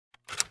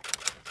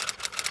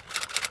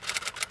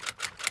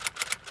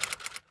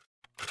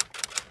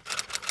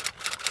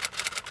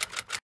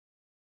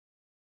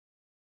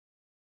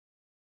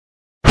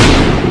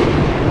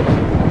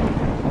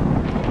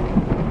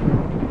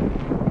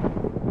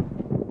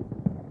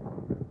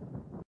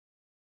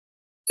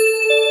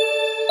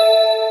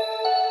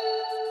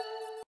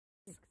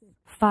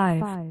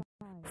5,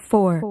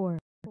 4,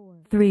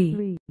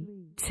 3,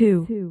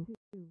 2,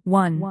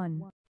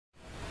 1,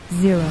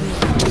 0.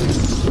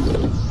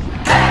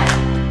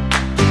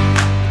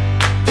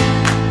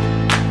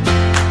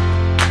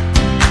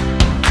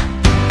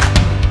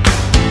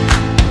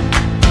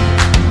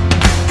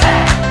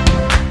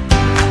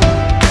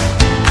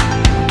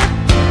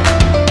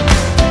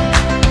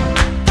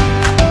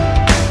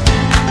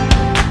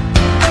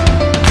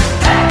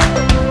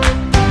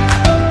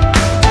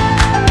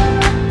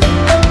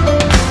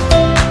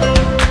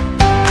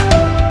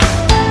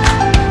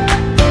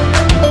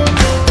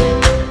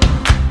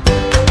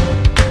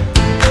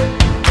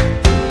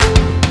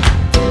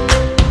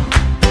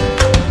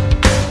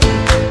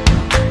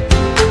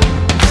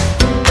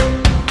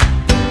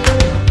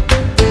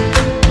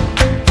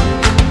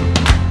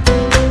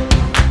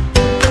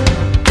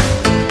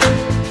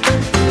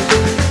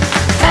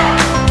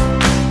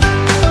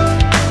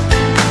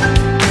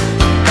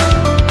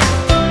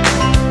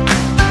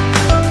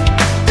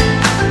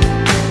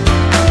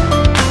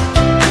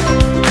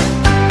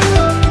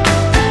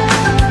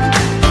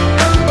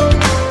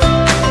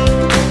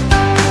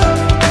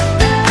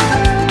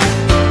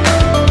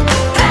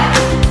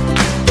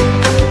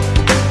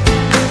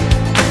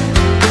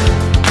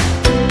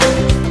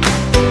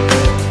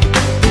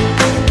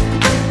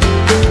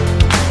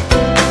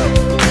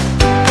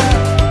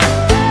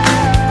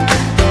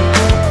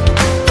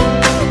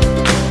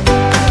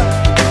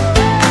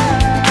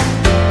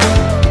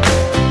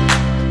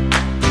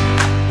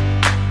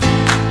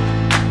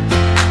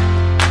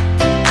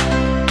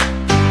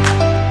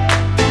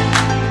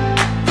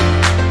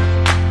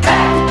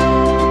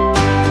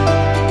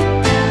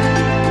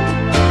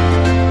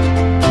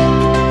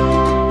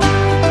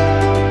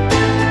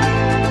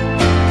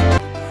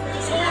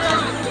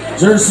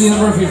 Jersey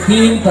number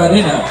 15,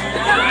 Karina.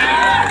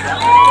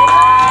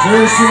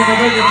 Jersey number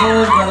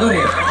 24,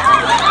 Valeria.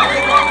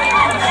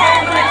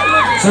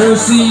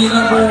 Jersey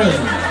number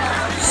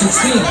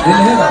 16,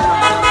 Dilhera.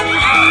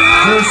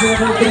 Jersey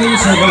number 3,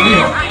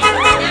 Salvador.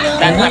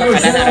 And number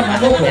 7,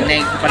 Niabot.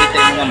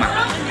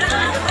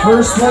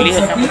 First one,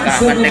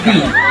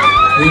 17,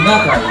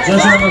 Renata.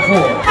 Jersey number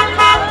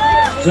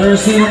 4.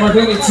 Jersey number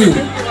 22,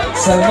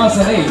 Salma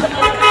Sanay.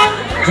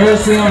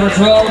 Jersey number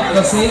 12,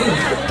 Kasin.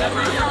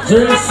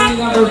 Jersey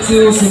number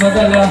 2, si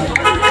Madala,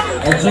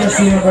 and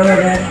jersey number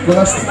 11,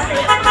 Gulasti.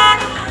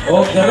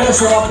 O the rest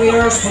of our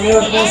players po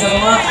sa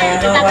mga may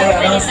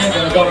announcement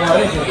ng itong mga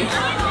referee.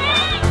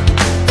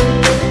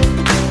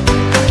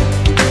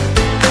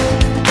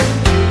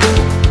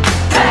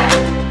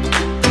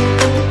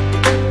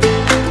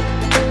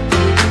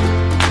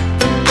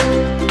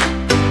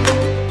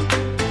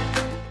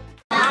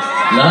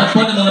 Lahat po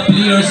ng mga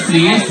players,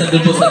 please,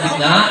 nandun po sa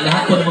gitna.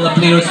 Lahat po ng mga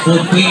players,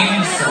 both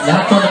teams.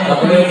 Lahat po ng mga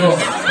players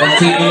ng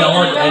Team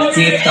ILAUD and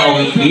Team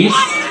TAWID, please.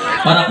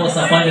 Para po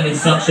sa final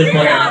instruction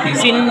po ng ating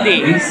Sindi.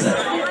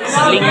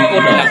 Sa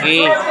lingkod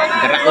lagi.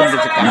 Garaon din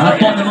sa kamay. Lahat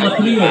po ng mga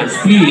players,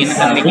 please.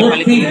 Both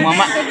teams.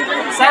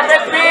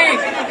 Sabit B!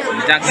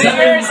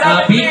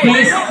 B,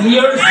 please.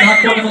 Players. Lahat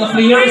po ng mga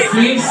players,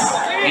 please.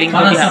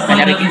 Para sa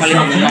final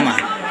instruction.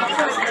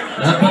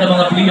 Lahat po ng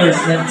mga players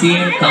ng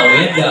Team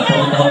TAWID,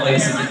 pumunta ko kayo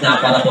sa gitna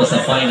para po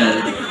sa final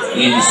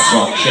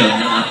instruction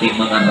ng ating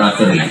mga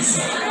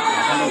referees.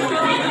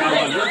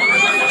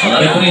 Mga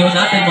referee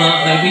natin mga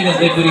kaibigan,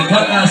 referee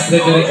Kakas,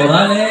 referee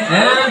Orale,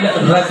 and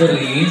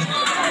referee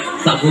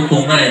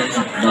Tagutungan,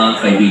 mga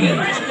kaibigan.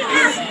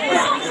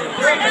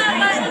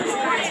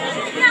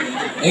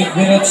 8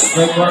 minutes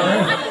per quarter.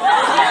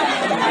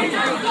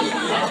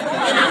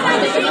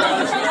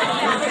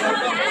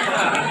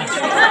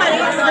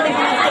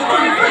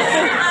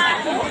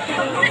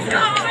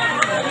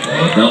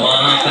 Ito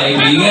mga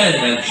kaibigan,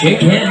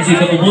 shake hands,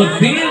 ito po both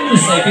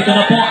teams. Ito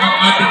na po ang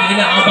ating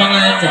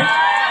inaabangan.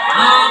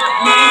 Ang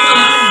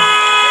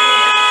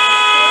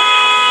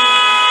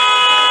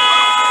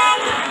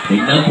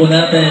tingnan po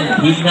natin,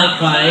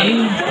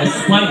 Hinakay,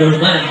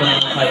 Spider-Man, mga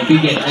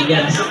kaibigan,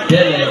 against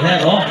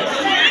Delejero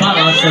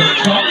para sa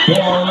top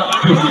ball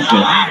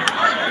position.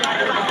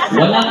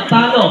 Walang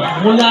talo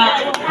mula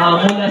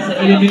sa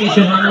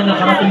elimination hanggang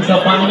nakarating sa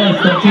finals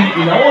ng Team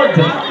ILAUD.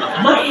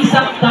 May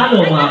isang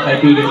talo mga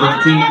kaibigan ng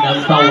team ng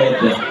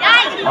TAWID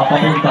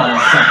papunta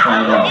sa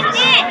finals.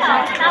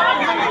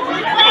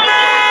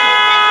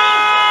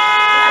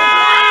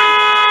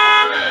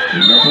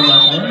 Tingnan po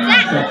natin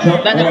sa top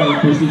ball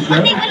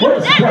position.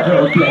 First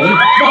quarter of play.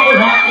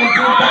 Nakuha ng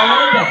Team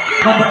TAWID.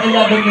 Number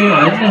 11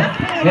 ngayon.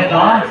 Head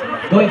off.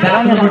 Going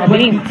back to number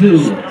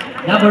 22.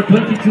 Number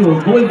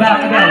 22, going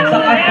back again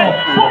sa kanto.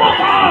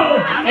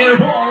 Air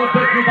ball,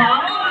 big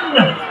rebound.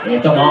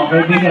 Ito mga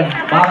kaibigan,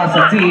 para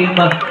sa team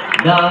ng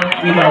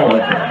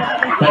ILAUD.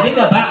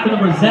 Kanina back to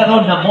number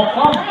 0,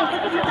 Niabot.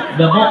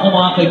 Niabot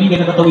mga kaibigan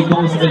na katawid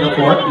doon sa middle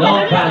court.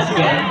 Long pass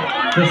again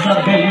to San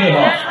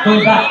Vallejo.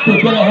 Going back to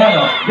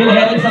Delejero.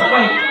 Delejero is a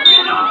fight.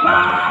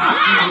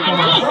 Hindi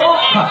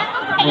pumasok.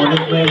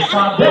 Ngunit may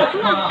sabit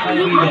mga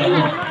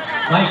kaibigan.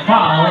 May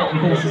foul.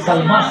 Ito si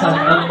Salmasan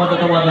ang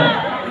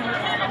matatawagan.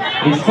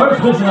 His first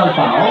personal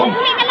foul.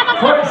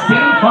 First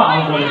team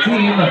foul for the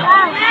team 2.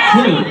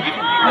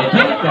 I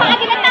think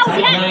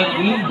sideline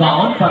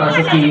inbound para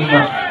sa team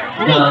ng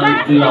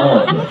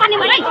ILAUD.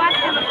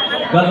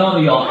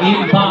 Galorio,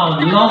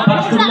 inbound, long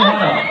pass to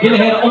Gilahero.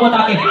 Gilahero,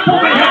 umatake.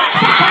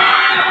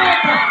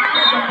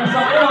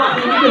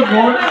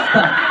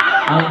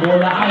 Ang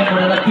bola ay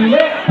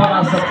mananatili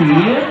para sa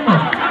team.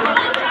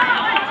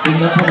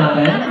 Tingnan po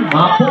natin,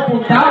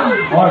 mapupunta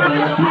or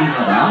mananatili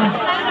na ba?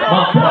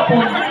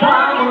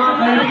 Mapupunta mga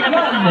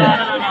kaibigan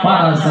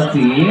para sa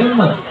team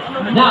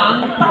ng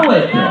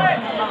TAWID.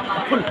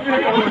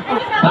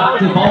 Back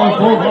to power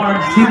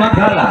forward, si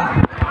Magala.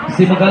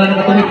 Si Magala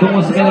nakatuloy tungo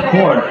sa kailang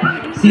court.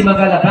 Si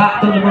Magala back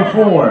to number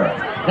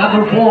 4.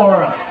 Number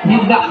 4,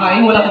 hindi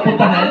kayo, wala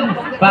kapuntahan.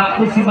 Back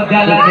to si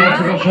Magala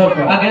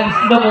against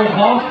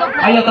Namuko.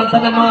 Ayaw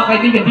tantanan mga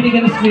kaibigan,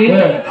 binigyan ng screen.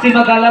 Si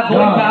Magala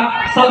going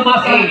back.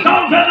 Salmas A.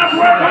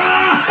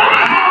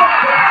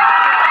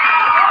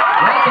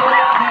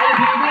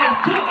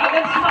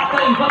 Against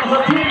Matay para sa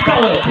team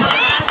TAWID.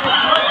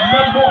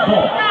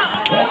 Namuko.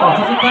 Ito,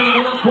 sa sintali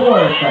ko ng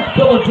court.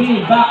 Double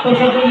team, back to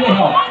sa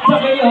Vallejo. Sa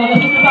Vallejo,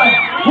 nasusunod.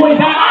 Going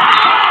back.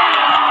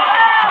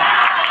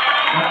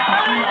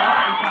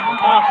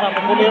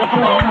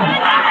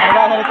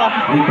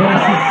 Ito na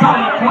si Sam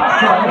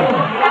Castle.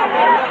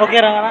 Okay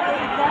lang na.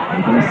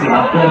 Ito na si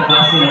Abdel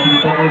Castle.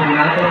 Dito ko yung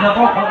natin na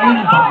po.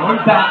 Inbound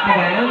back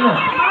again.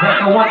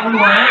 Ito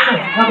 1-on-1.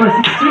 Number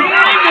 16.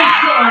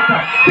 Short.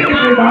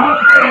 Pinibang.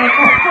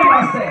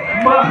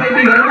 Mga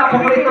kaibigan,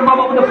 napapalit ng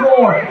mama on the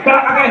floor.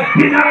 Back again.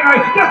 Hinangay.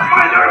 The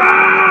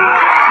Spider-Man!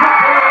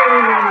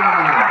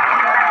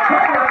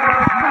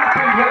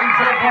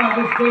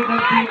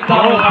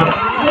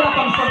 Wala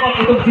pang sapat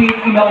itong team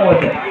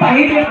ILAUD.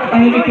 Tahimik na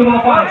tahimik yung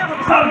mga fans.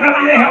 San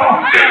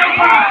Galileo!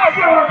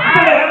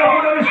 Galileo ko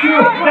na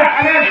rescue!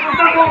 Nakalit!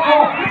 Namuko!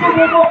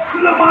 Sumuko!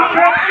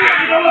 Lumakit!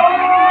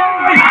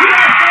 Inoloy!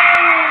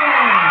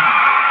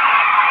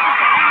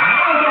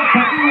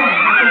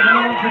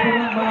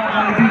 Mga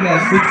kaibigan,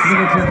 6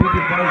 minutes and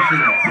 55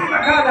 seconds.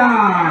 Magala!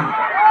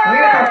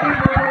 Ito,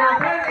 tingnan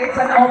natin. It's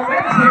an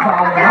offensive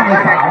foul.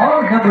 May foul.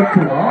 Number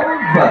 12.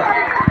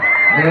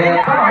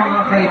 Ito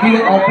mga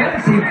kaibigan,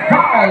 offensive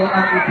foul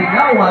ang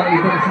itinawan.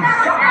 Ito si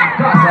Sam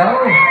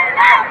Castle.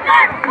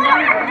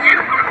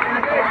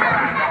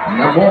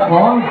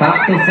 Namuko,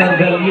 back to San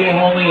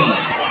Vallejo ngayon.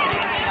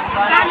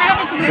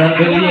 San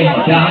Vallejo,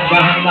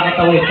 dahan-dahan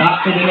nakatawid.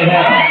 Back to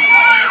Gilahero.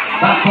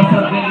 Back to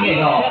San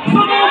Vallejo.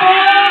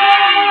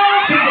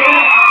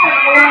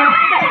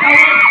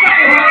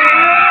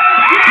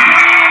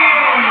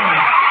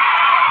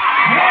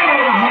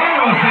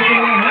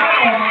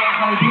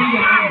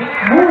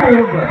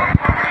 Move!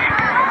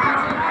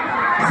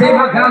 Si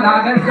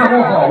Magala against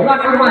Namuko.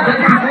 1-on-1 dyan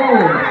si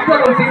Moore.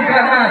 Tulong si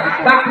Ganan.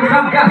 Back to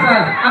Sam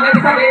Castle. Ang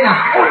isa rin na.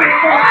 Ulit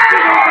mo!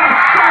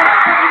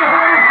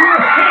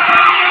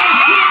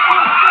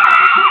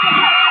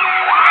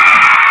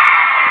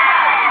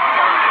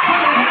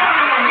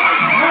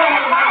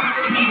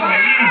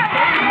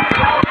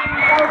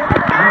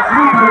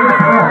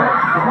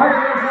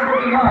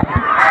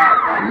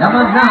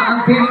 Laman na ang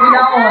team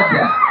ILAUD.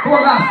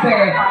 Pulase.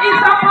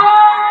 Isa po!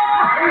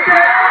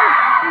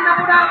 Tingnan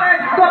po natin.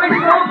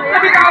 Domingo.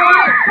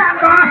 Nabitawan. Saan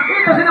ba?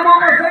 Ito si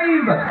Namuko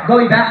save.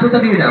 Going back to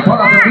the Dina.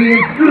 Para sa team.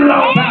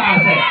 Long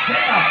pass.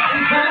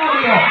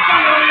 Galorio.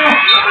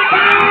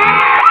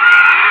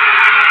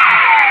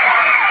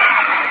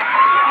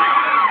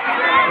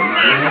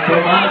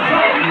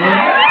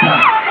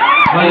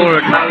 For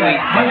TAWID,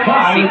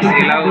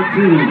 6 ILAUD.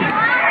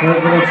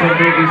 12 minutes and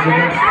 30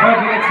 seconds.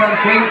 5 minutes and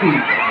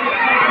 20.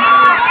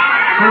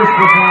 First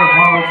personal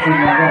foul to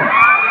Niabot.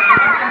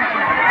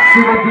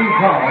 Super team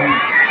foul.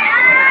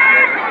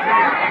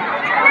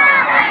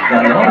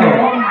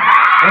 Galorio.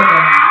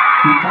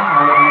 Si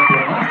Pao ang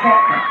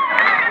pumasok.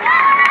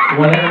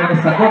 Wala naman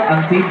sagot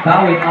ang team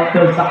TAWID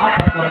after sa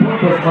 4 na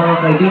puntos mga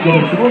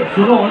kaibigan.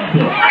 Sunod-sunod.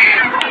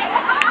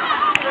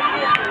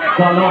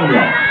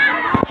 Galorio.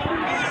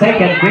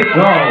 Second quick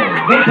goal.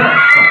 Vintage.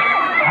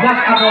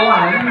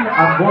 Nakagawan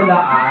ang bola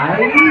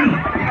ay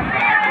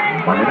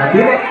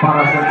mananatili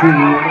para sa team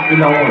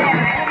ILAUD.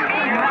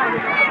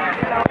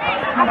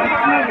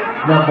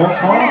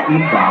 Namuko,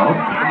 inbound.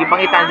 Hindi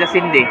pangitan sa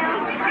Cindy.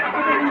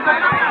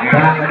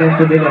 Back again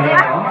to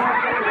Gilahero.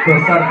 To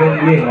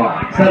Sarveliejo.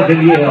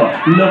 Sarveliejo.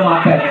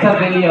 Lumapit.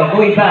 Sarveliejo.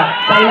 Going back.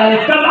 Sa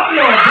ilalim.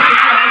 Galorio!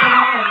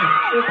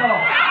 Ito.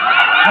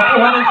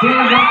 Nakuha ng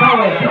sila ng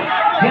TAWID.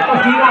 Ito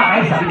sila.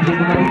 Ay,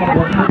 sabi-sabi na rin ang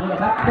bola.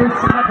 Back to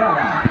si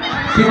Magala.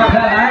 Si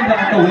Magala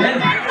nakatawid.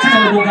 Si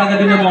Malubog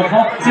gagawin ng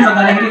Namuko. Si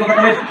Magala hindi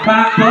makatawid.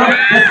 Back to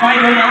the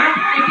Spider-Man.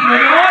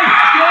 Itinaloy.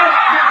 Yes!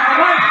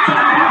 Nakakawan.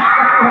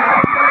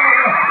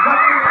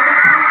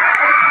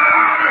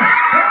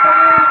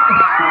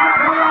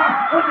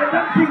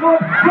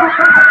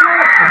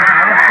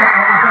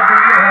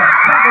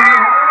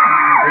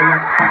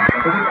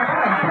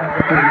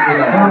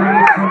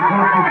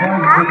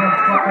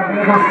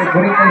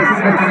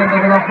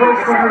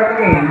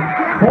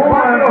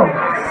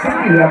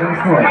 11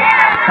 score.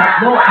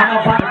 Tatlo ang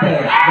abante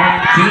ng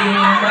Team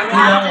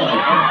ILAUD.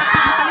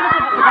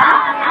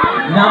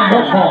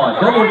 Niabot po,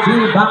 double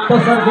G, back to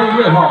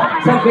Sergio.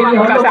 Sergio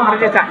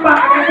lumakit.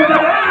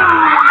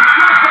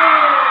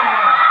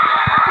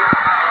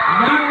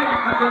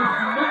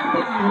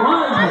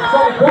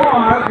 So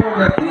far for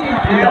the Team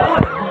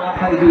ILAUD, mga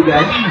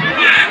kaibigan.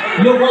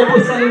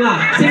 Lumubos sa lima,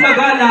 si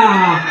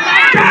Magala.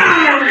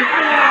 Down!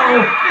 Ayaw!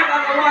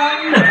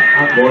 Nakakawan!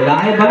 Ang bola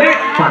ay balik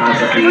para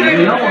sa Team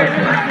ILAUD.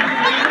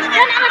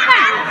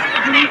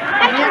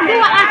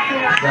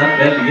 Sa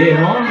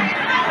Belgieho.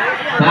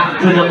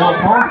 Back to the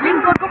Mopo.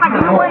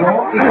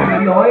 Mopo,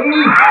 ituloy.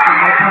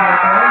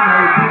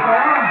 May dito.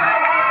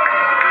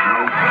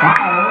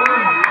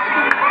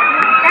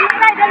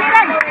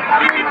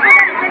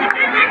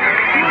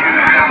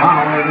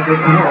 Foul na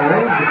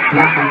tinawag.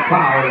 Laking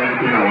foul na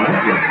tinawag.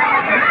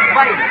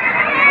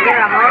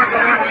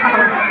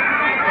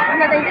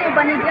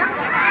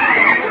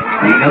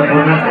 Tingnan po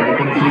natin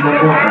kung sino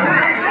po.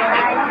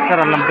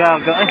 Sarang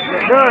lamgaga.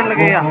 Doon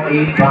lagi yan.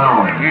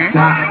 Foul.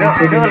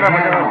 Doon.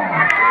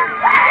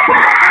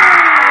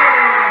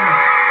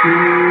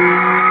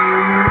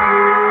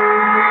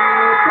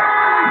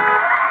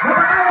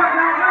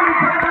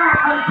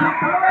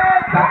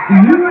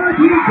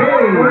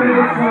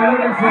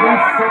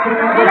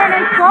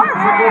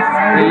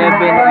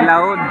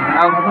 ILAUD.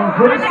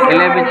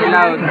 11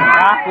 ILAUD.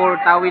 For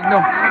TAWID no.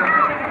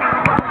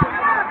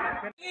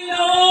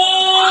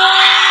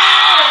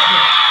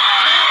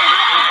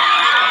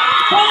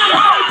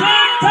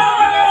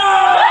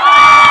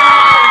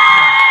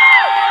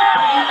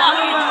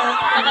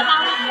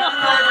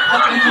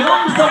 At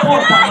inyong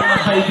support mga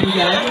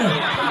kaibigan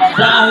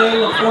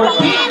dahil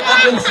 14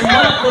 against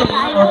nothing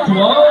or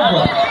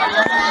 12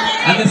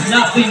 against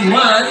nothing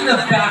 1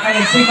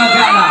 nagkakayan si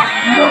Magala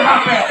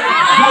lumapit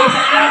GUYZ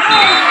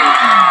natin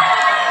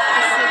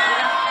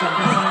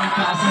pagkasang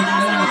kasan na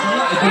lang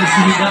sila against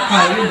si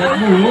Hinakay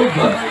nag-move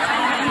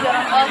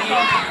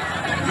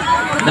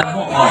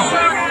Namoko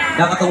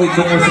nakatawid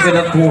tungo sa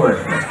kanilang board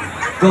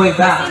going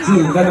back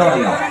to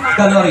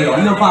Galorio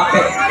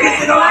lumapit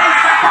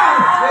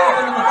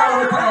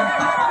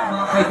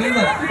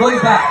kaibigan, going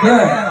back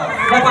there.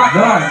 Dapat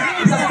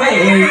isang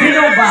play.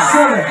 Binova.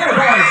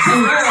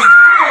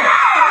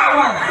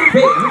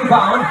 Big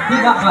rebound.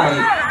 Hinakay.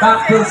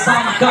 Back to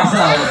Sam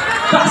Castle.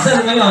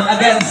 Castle ngayon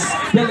against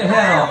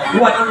Delihero.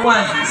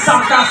 1-on-1.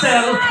 Sam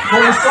Castle.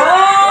 Goes to...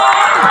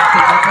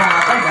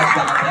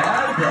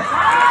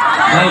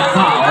 May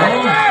foul.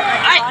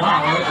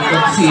 Foul. You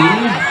can see.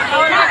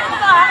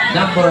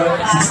 Number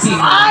 16.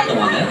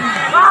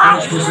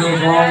 First personal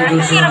foul.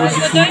 There's number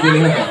 16.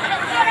 Delihero.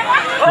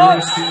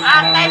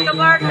 Time to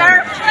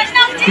border.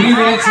 3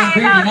 minutes and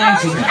 29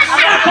 seconds.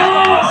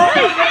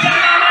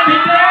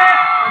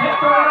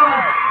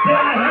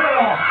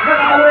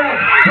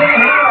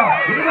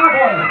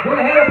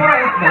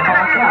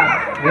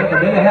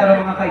 Delihero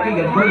mga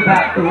kaibigan, going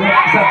back to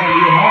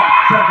Sergio.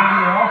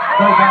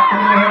 Going back to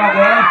Delihero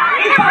again.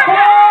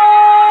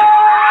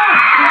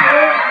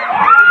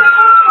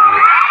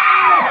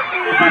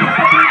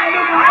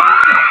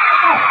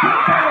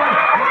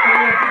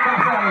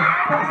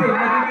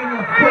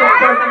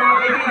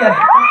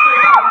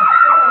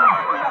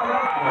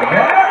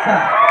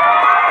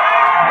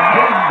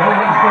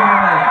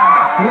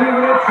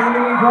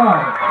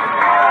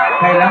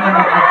 Kailangan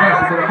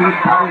mag-adjust itong team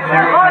TAWID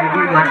na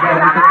kaibigan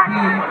dahil itong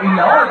team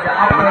ILAUD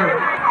after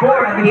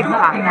 4 against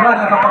nothing run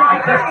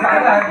nakapag-adjust sa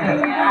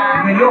agad.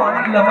 Ngayon,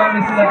 lamang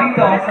ni sila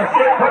dito sa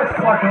first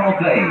quarter of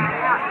play.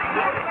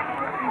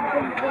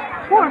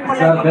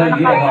 Sa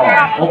Belgieho,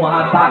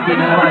 umaatake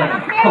na naman.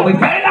 Kawin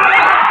sa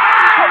ilalim!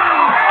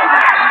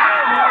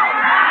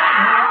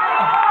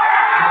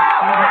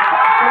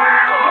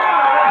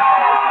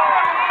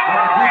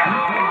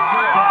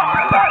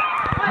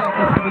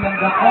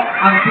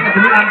 Ang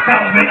pinaguluan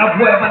Carmen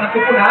Abueva ng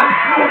tupunan.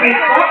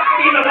 Kumento,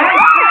 tinulay.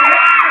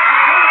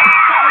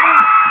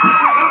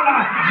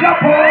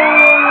 Japon!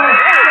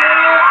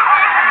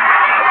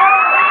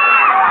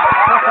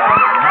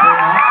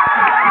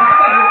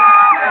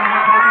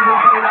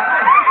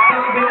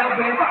 Carmen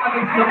Abueva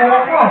against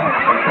Namoko.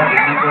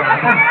 Tingnan po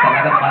natin,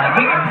 talagang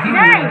malamig ang sino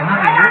ng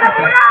hangin.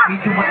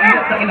 Medyo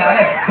maingat sa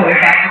ilalim. Going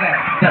back again.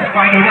 Just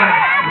final one.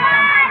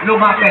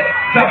 Lumapit.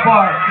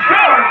 Jabbar.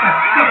 Short!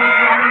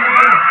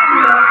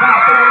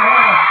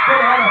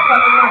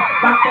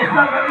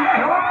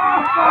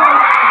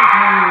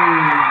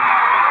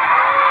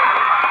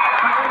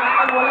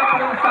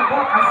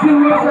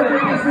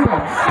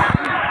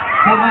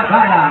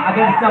 Magala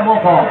against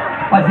Namoko.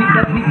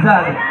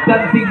 Pazigzag-zigzag.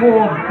 Dancing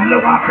move.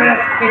 Lumapit.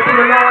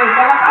 Itinuloy.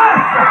 Malakas.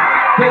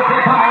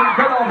 50-pound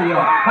Galorio.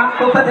 Back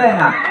to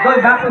Tadena.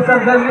 Going back to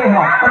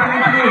Sergio.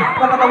 Patingin-tingin.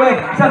 Patatawid.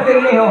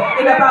 Sergio.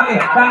 Inatake.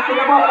 Back to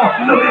Namoko.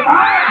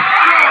 Lumipad.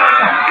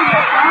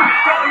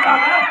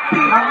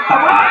 Ang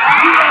tawa!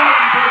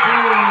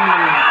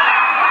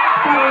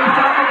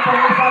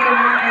 Pag-usapan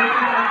mga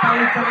kaibigan ang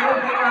tawid sa loob,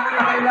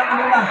 kailangan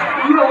nila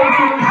yung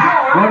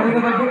solusyon. Wala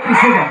naman yung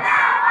isumas.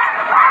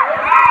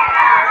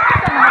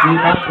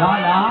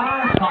 Magala,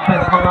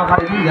 kapit mga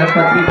kaibigan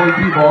sa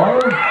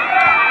tibol-tibol.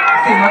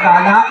 Si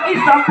Magala,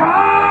 isa pa!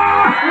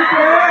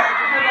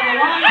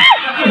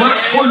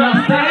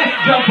 Ulaste,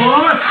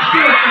 Jabor,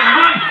 shoot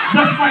naman,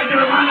 the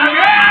Spider-Man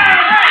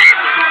again!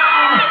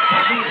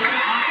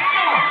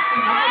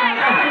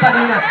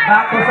 Kanina,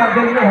 back to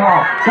Sardeliejo,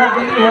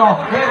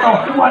 ito,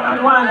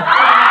 one-on-one.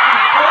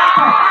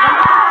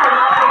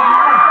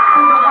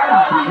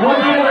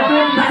 One more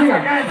thing to see.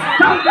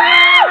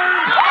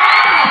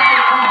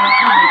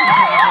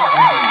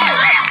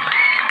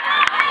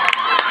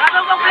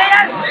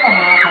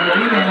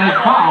 May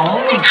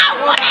foul. We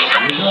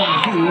don't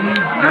see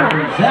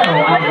number 0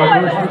 at the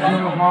first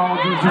personal foul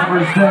to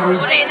number 0.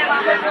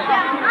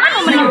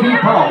 CD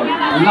foul.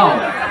 Low.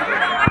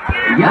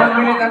 1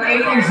 minute and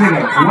 18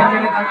 seconds. 1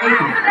 minute and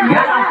 18.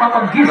 Yan ang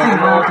papag-gising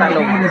mga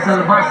kaibigan na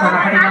Salvasa na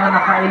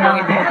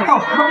kailangan dito.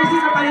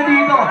 Mag-isip na tayo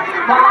dito.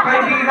 Mga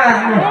kaibigan,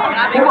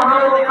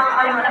 umaharong na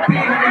ang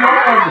team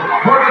ILAUD.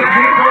 Border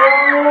dito.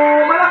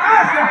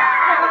 Malakas!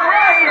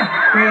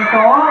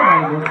 Ito,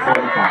 may gusto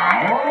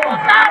foul.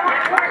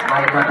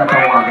 May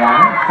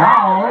matatawagan.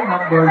 Foul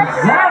number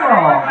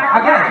 0.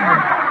 Again.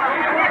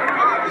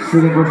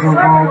 Sinigurso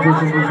foul to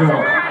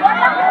Sinigurso.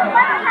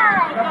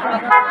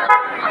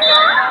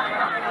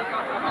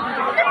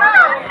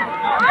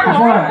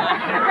 Before.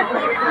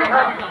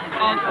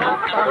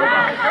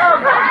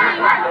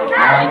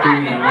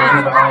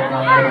 Measure out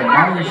number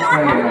 9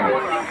 straight.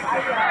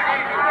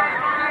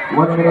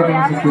 1 minute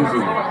and 60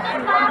 seconds.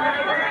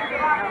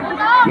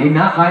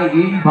 Inakay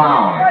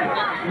inbound.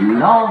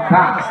 Long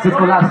pass to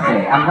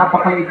Colaste. Ang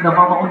napakaliit na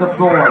mama on the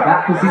floor.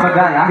 Back to si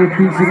Magala.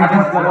 15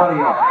 seconds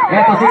Galorio.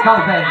 Ito si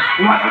Calvin.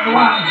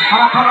 1-on-1.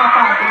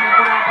 Harap-harapan. Tingnan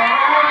po natin.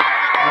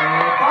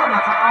 Ito,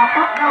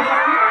 naka-apat na sa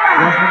kanya.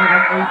 1 minute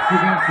and 8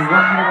 seconds. 1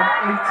 minute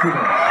and 8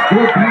 seconds.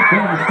 Good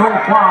defense so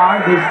far.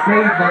 This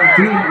trade ng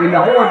team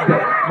ILAUD.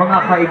 Mga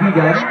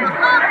kaibigan.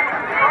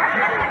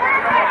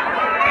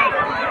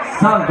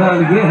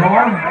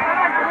 Sardeliejo.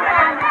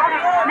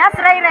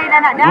 Nasray-ray na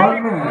na,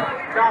 dahil. 1 minute.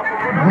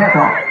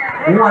 Neto.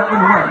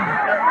 1-on-1.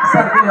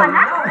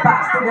 Sardeliejo.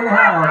 Pass to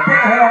Delejero.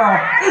 Delejero.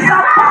 Isa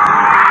pa!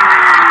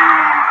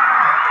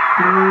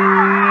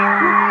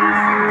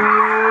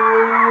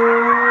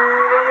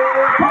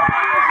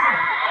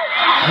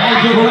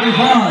 Medyo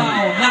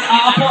 45.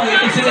 Nakaapoy.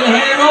 Ito si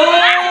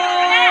Delejero.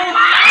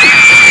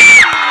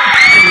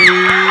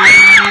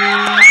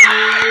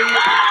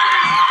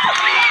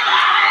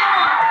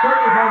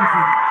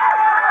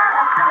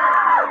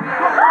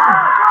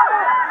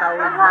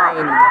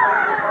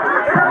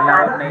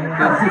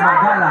 Si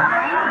Magala,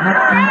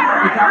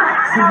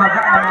 si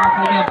Magala mga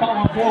kanya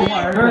power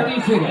forward.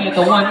 30 seconds.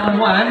 Ito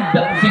 1-on-1,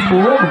 dancing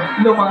move,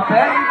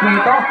 lumapit,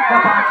 dito,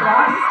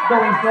 kapatras,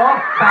 going strong,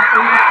 back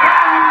in.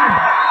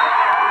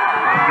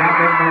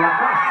 Magandang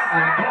malakas,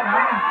 ang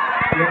pera,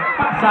 yung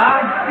pasa,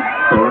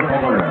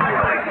 turnover.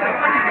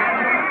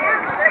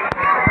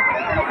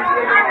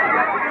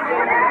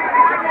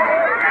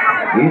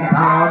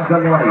 Inbound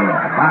Galorio,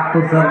 back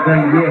to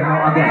Sardeliejo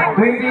again.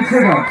 20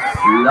 seconds.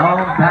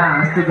 Long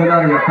pass to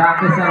Galorio,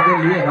 back to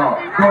Sardeliejo.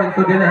 Going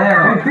to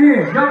Delejero.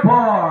 15.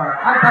 Jumper.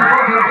 Ang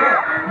talbog hindi.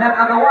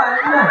 Nag-agawan.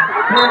 Ito.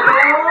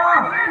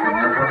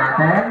 Tingnan po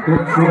natin.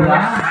 Kung sila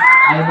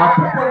ay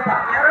mapupunta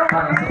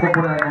para sa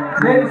pupunan ng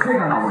 10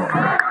 seconds.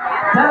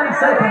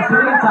 10 seconds to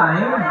win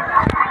time.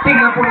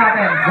 Tingnan po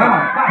natin. John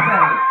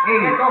Castle.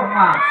 Ito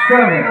nga.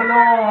 7.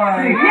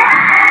 Yeah!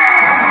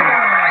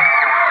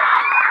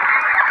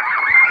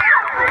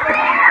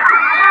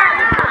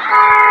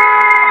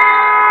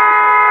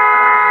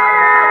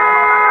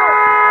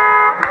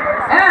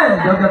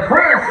 End of the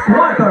first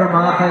quarter,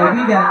 mga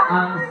kaibigan,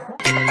 ang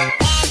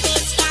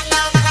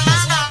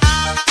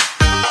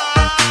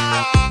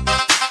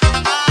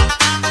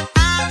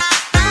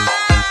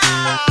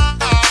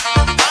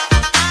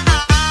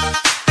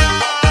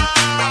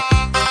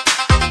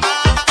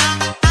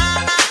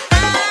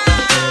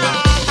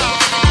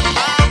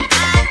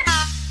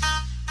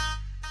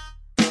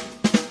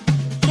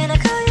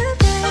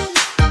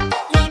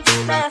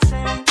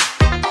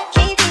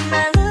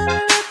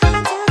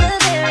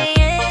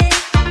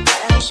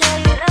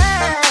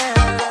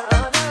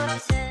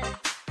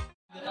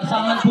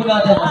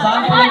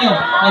asahan po ninyo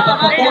ay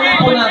pagpatuloy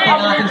po natin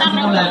ang ating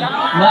sinimulan,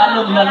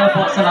 lalong-lalo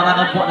po sa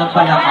larangan po ng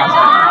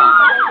palakasan.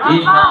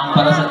 Inbound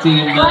para sa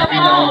team na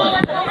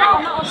ILAUD.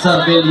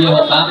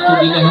 Sardeliejo back to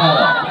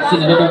Delejero.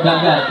 Sinunod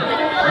agad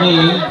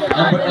ni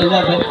number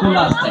 11,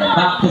 Colaste.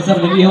 Back to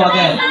Sardeliejo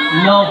again.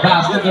 Long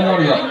pass to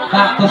Galorio.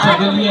 Back to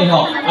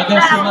Sardeliejo.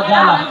 Against si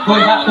Magala.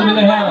 Going back to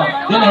Delejero.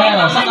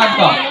 Delejero sa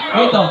kanto.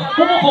 Ito,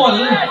 pumukol.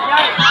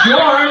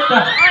 Short.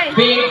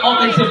 Big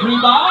offensive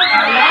rebound.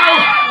 Allow.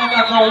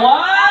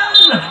 Nagagawan.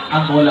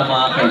 Ang bola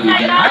mga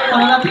kaibigan ay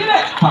mananatili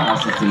para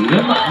sa team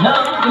ng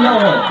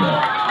ILAUD.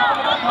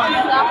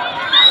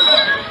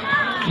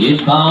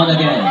 Inbound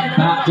again.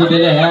 Back to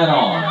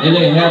Delejero.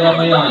 Delejero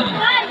ngayon.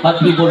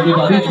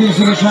 Pag-ribol-ribol. 15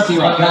 seconds shot.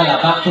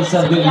 Magala. Back to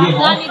Sardeliejo.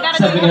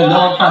 Sardeliejo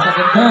long pass at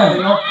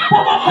Delejero.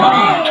 Pumukol.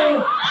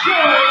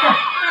 Short.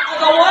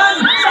 Nagagawan.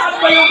 Saan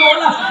ba yung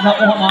bola?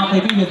 nakuha mga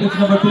kaibigan. Ito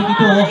number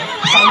 22.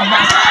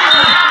 Salmas.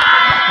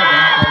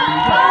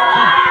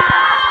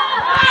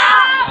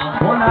 Ang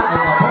bola ay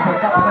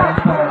mapupunta pa rin para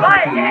sa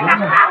team.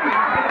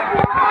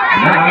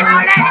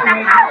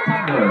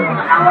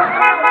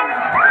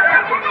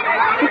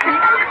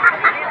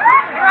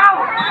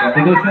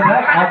 Continuation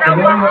back at the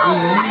very in.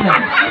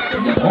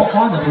 Niabot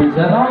on number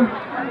 0.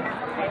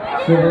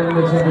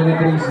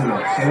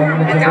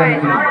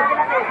 773.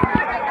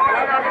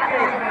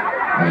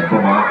 Ayan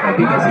po mga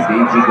kaibigan, si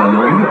DJ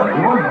Galoyo.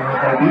 Ayun, mga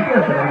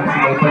kaibigan, talagang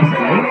sila pa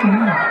sa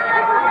lane.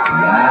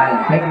 Yan,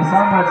 thank you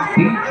so much,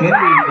 DJ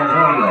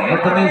Galoyo.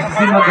 Ito na yung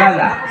si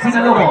Magala,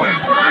 sinalungon.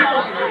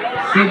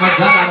 Si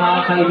Magala,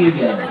 mga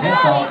kaibigan.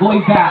 Ito,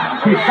 going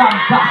back to Sam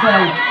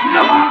Castle.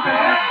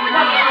 Lumapit!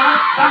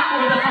 Back to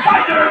the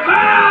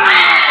Spider-Man!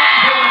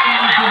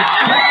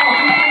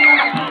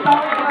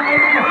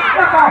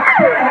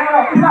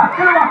 Isa,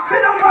 dalawa,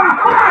 pinamba!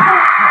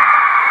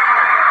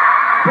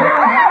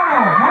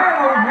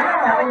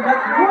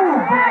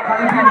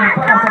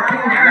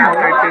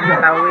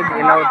 TAWID,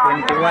 ILAUD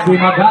 21. Si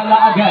Magala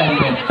agad.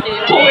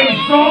 Going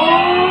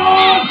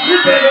strong!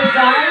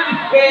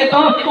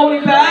 Ito,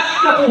 going back.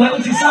 Nakuha ni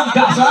si Sam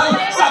Castle.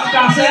 Sam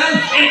Castle,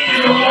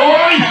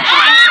 itinuloy!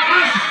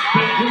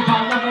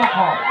 Pinipang na mo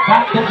ko.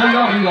 Back to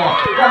Galorio.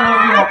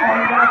 Galorio,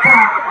 calling the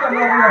attack.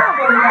 Galorio,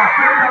 calling back.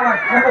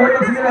 Nakuha ni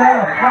si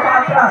Galorio.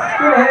 Napakatras.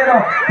 Galorio.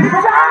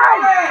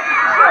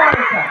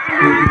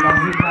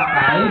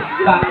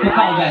 Back to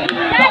Calvin.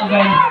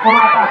 Calvin,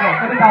 umatake.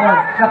 Kapitawan.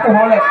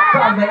 Nakuha ulit.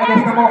 Calvin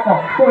against the Moko.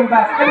 Going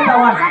back.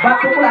 Kapitawan.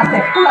 Back to Pulaste.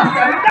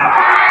 Pulaste.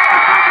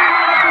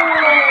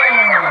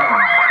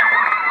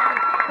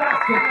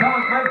 Basket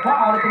count by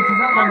foul. Ito si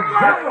number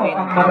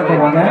 0 ang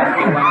magagawa na.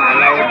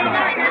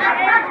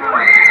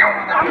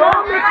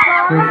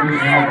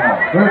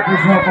 First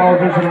foul,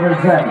 number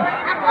 7.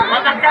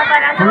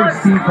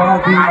 First team foul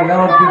being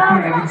allowed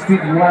 15 against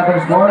Speed Water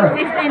score. 15-21.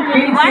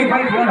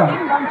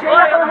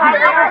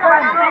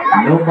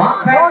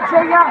 Lumapit.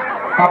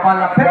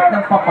 Papalapit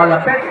ng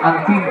papalapit ang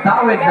Team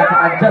TAWID.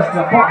 Naka-adjust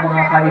na po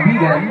mga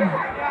kaibigan.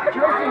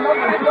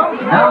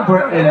 Number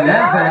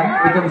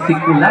 11, itong si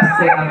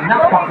Kulaste ang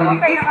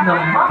napakaliit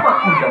ng mama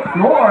on the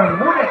floor.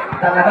 Ngunit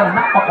talagang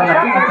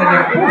napakalaki ang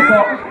kanyang puso.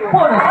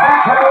 Bonus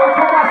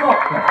pumasok.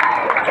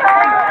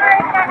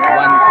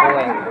 1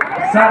 point.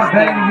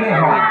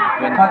 Sarbenyeho,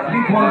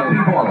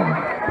 patribol-tribol.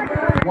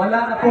 Wala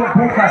na pong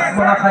bukas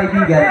mga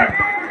kaibigan.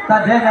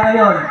 Tadena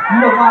ngayon,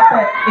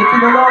 lumapit,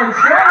 itinuloy,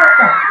 shot!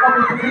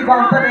 Kapit si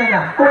rebound Tadena,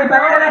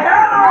 kumibang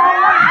Telehero!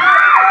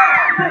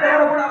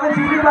 Telehero mo naman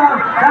si rebound,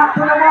 back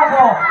to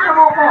Namoko,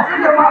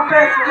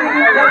 lumapit,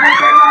 itinigyan ng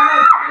Telehero,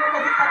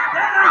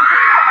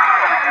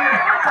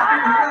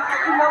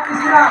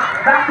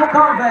 back to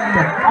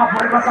Calvin,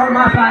 apoy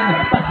pasalmasan,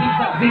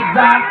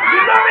 zigzag,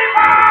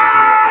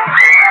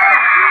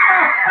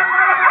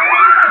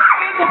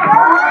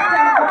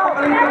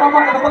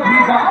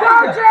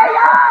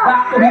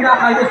 back to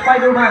Hinakay the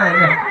Spider-Man.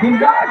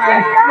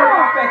 Hinakay,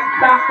 perfect,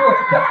 back to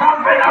the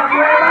Calvin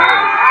Aguera.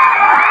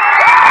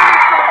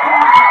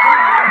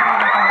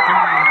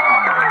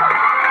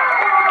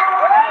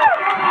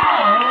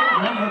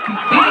 Number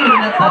 15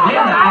 na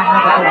Tadena ang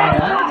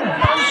nagawanan.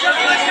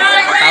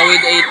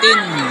 TAWID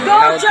 18,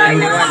 ILAUD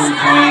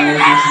 21.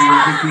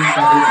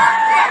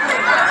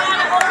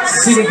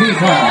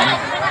 Sinipipa.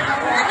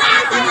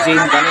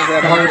 Jane kami sa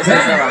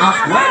Calvin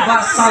Aguera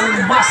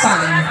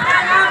Salmasan.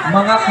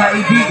 Mga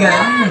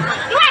kaibigan,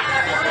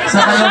 sa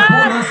kanyang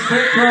bonus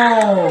petro.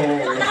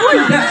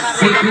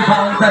 Safety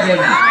foul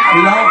Tadena.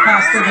 Low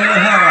pass to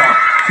Telehero.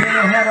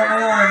 Telehero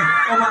ngayon,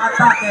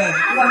 umaatake.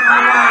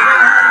 1-on-1.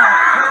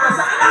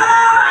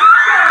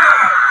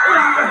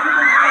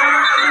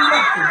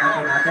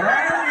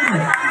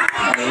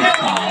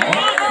 Telehero.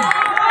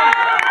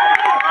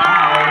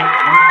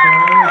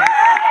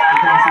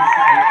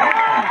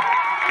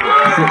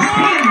 Sa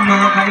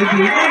mga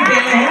kaibigan,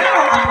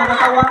 Telehero ang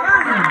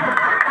matatawagan.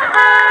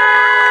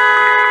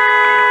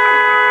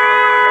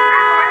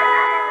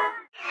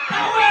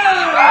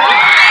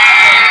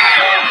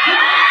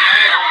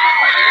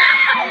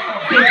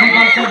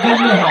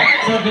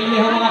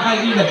 Sarbenyeho mga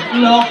kaibigan,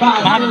 long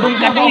pass. Bagong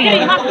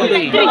kami.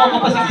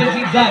 Namoko pa si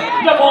zigzag.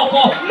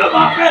 Namoko,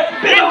 lumapit.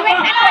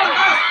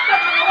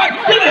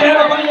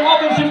 Telehero pa rin yung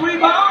offensive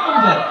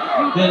rebound.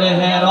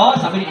 Telehero,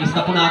 sabi ni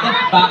Isna po natin,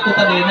 back to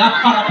Tadena,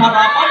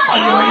 harap-harapan,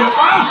 paluyo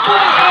pa.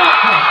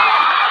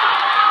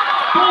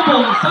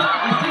 Tubong San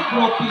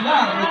Isidro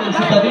Pilar. Itong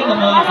si Tadena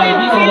mga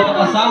kaibigan,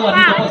 nakakasawa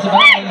dito po sa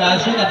Barangay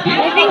Nation. At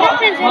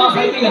dito mga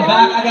kaibigan,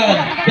 back again.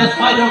 The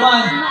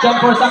Spider-Man,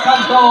 jumper sa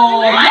kanto.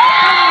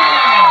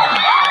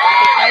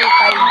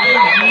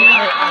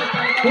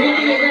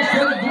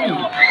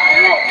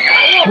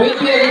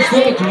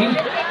 20-23.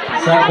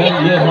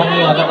 Sarbenyeho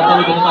ngayon,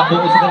 nakatawid na naman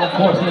doon sa kanyang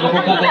course na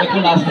nabugatan ni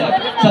Kulaste.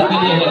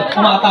 Sarbenyeho,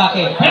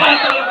 umatake.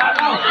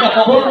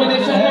 4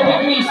 minutes and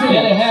 33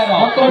 seconds.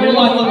 Telehero,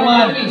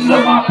 1-on-1.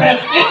 Lumapit,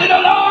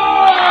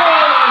 itinuloy!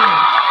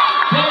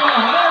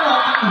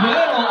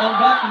 Telehero, ang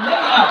that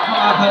layup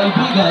mga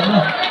kaibigan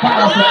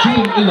para sa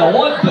Team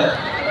ILAUD.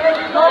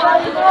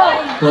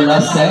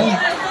 Kulaste,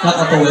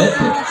 nakatuwid.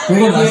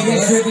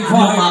 Kulaste,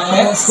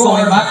 lumapit,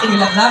 going back,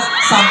 inilagnat,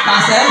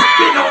 Sampasel,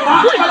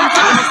 pinumak,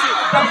 malakas,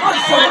 dapat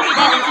sa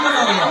rebound,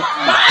 Galorio.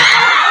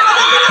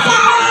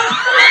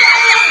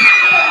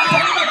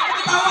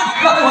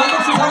 Nakuha ito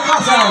si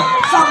Sampasel,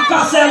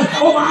 Sampasel,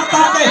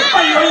 umaatake,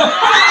 Galorio,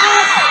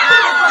 malakas!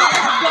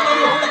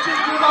 Galorio,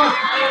 nag-rebound,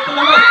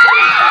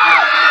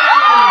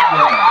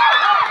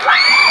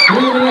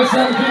 3 minutes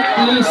and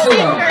 50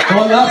 seconds.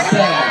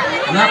 Kulaste,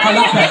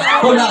 nakalapit,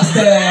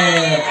 Kulaste,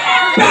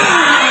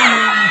 bang!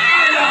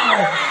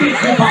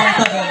 Rebound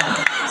tayo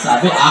na.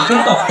 Sabi, akin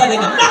to, tayo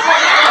na.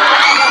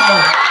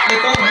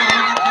 Ito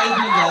mga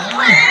kaibigan,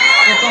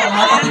 ito ang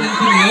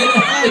matatingin-tingin,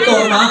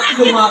 ito na,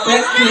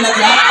 lumapit,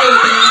 nilagyan,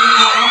 ito na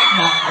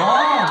nako.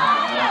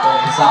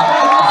 Ito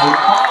sabi, ay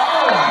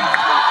foul.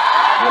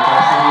 Ito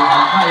si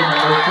Hinakay,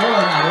 number 4,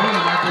 naroon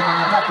natin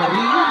mga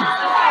referee.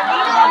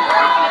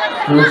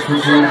 First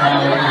whistle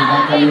foul,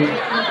 Hinakay.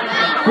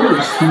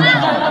 First team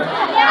foul.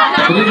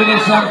 3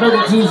 minutes and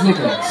 32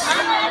 seconds.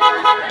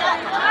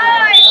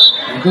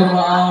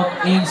 Iturma out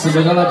in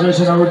Sibagala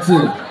jersey number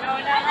 2.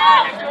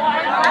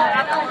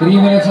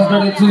 3 minutes and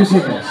 32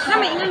 seconds.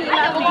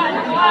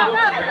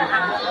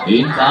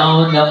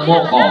 Inbound ng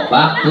Moko,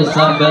 back to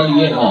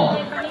Sarbeliejo.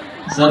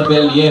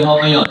 Sarbeliejo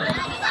ngayon,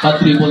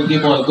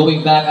 pag-triple-triple,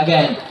 going back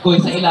again, going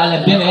sa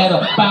ilalim, Dinero,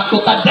 back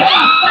to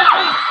Tandela!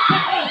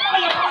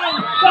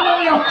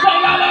 Galorio sa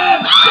ilalim!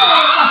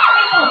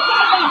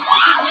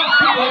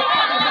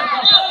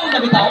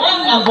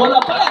 Nabitawan ang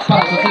bola para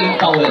sa team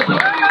TAWID.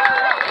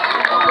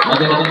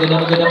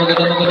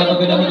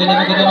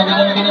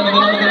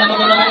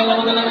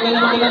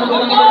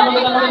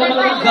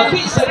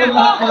 Gabi sa inyo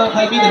lahat mga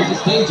kaibigan, si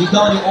Stage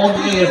down on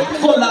the air.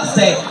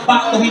 Kulaste,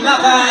 back to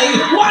Hinakay,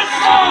 once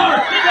more!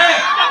 Hindi,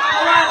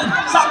 nakawan!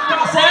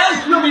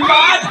 Sampasel,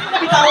 lumipad,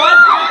 nabitawan!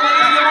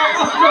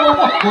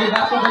 Going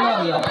back to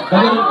Galorio.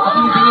 Galorio,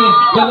 patingin-tingin.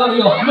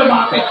 Galorio,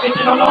 lumapit,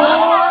 itinuloy!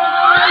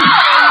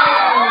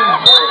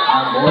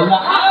 Ang bola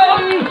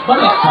ay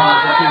balik para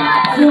sa team.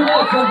 2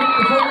 minutes and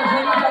 57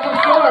 seconds at the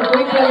score.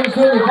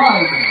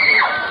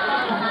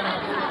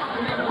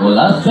 27-35.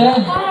 Kulaste.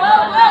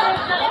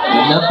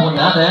 Tignan po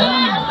natin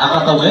ang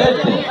katawid.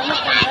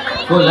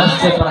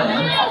 Kulaste pa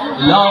rin.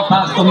 Long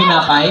pass to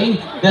Hinakay.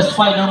 The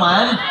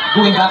Spider-Man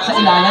going back sa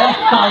ilalim.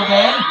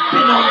 Calvin.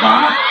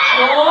 Pinongga.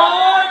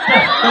 Shoot!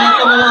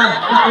 Ganito mo lang.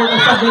 Nakuha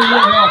sa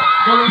Dinero.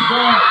 Going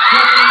strong.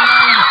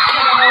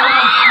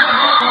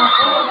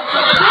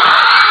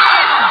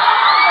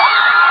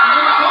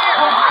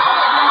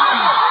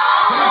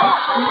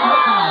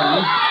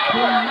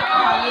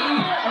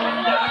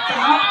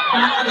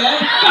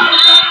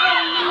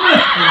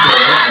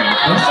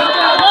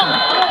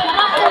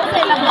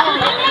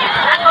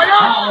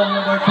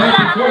 Number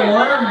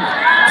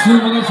 34.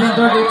 2 minutes and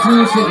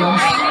 32 seconds.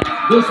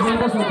 2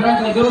 minutos and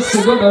 32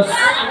 segundos.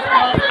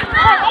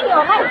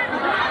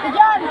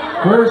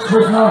 First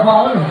personal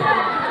foul,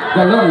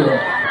 Galorio.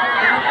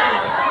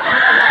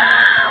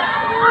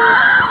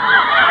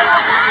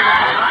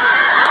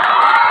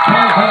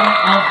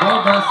 Ang bola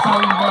sa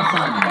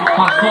Salmasan.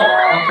 Pasok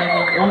ang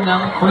kanyang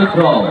unang free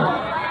throw.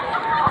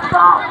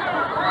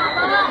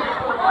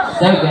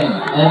 Second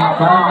and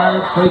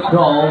final free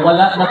throw.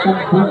 Wala na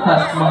pong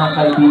bukas mga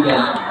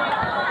kaibigan.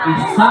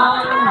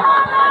 Isang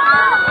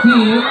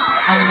team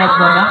ang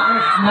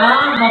nagnanais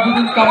na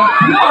magiging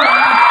kampiyon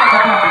sa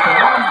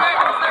kapitol.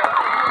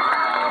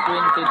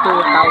 22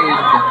 TAWID.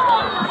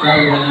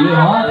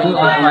 Sarbeliejo, to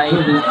avoid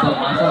this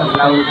Salmasan.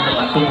 Allowed na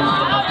matulog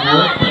sa mga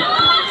court.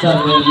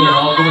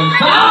 Sarbeliejo going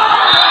back.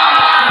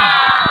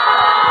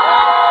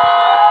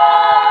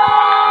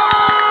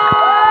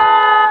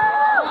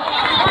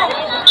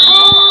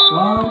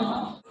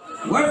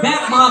 We're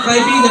back mga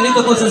kaibigan,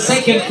 ito po sa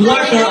second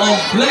quarter of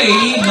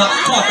play.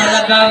 Nako,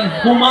 talagang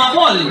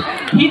humabol.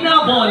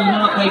 Hinabol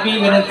mga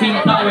kaibigan ng Team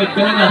TAWID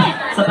kanina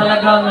sa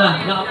talagang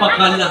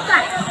nakapakala.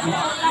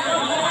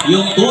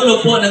 Yung dulo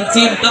po ng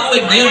Team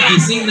TAWID ngayon,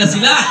 gising na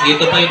sila.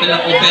 Ito pa yung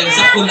talang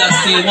offensive.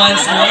 Kulaste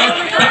once more.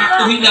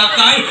 Back to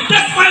Hinakay. The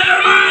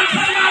Spider-Man!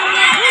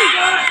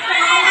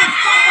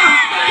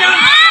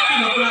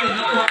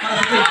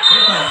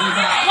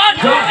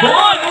 Jump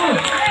ball!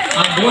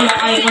 Ang bola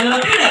ay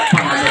manalapilat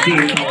para sa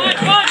Team TAWID.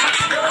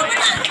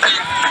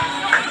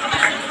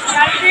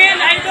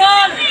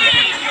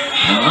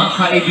 Mga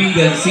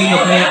kaibigan, sino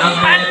kaya ang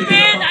mga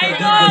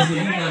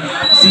gasolina?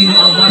 Sino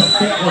ang mas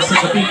focus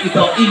sa kapit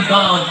ito?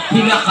 Inbound,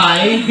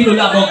 Hinakay,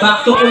 pinulabog,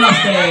 back to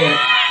Kulaste.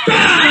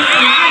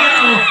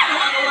 Bang!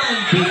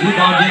 Big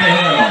rebound,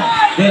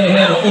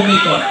 Dinero,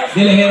 umikot.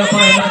 Dinero pa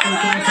rin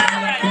nakatutulong sa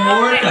kanyang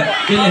court.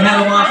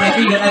 Dinero mga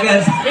kaibigan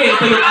against,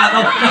 ito yung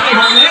agaw,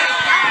 nakihalik.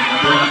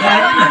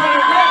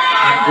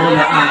 Ang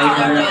bola ay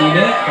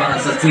manatilit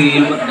para sa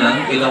team ng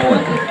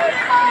ILAUD.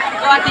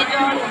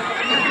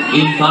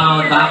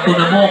 Inbound, back to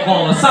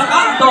Namoko, sa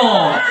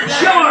kanto,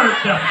 short,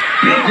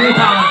 big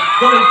rebound,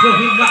 going to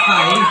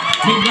Hinakay,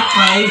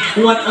 Hinakay,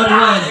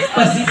 one-on-one,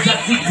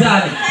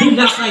 pasizag-zigzag,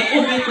 Hinakay,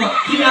 umikot,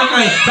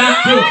 Hinakay,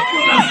 back to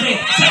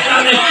Kulaste, sa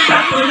ilalim,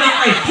 back to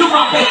Hinakay,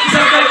 lumapit,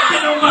 sa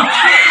pinuma,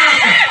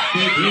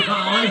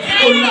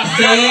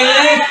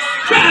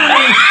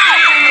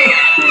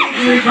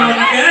 Rebound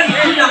again.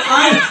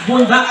 Pinakay.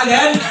 Bull back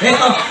again.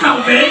 Ito.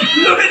 Calvin.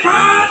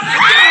 Lumipad.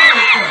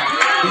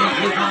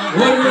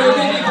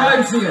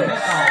 1 seconds.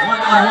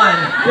 One-on-one.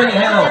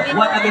 Pinihero.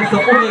 One against the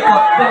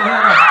umikot.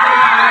 Pinihero.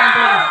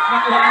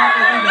 Nakuha na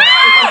kaibigan.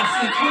 Ito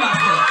si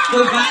Kulaste.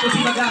 Bull back to si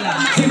Magala.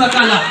 Si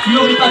Magala.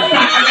 Lumipad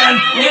back again.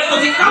 Ito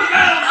si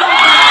Calvin.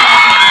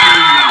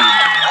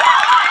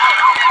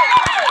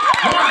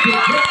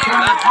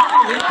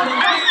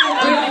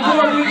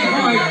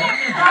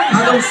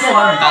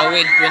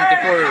 TAWID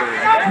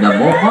 24.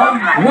 Nabuhan.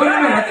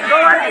 1 minute.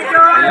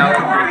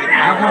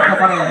 Niabot ka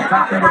pa rin.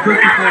 Back number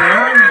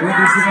 24. With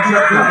this is the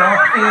DULO.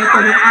 Ito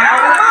yung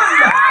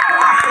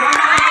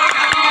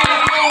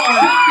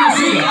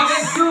ating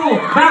against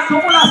 2. Back to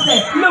Kulaste.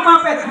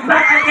 Lumapit.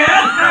 Back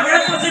again.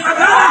 Again to si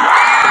Magala.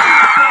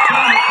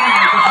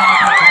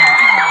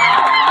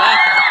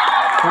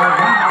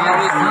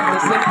 Number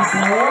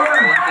 74.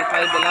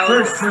 25 allowed.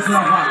 First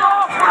personal foul.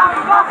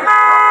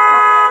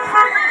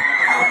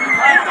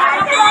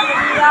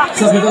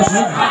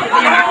 Substitution.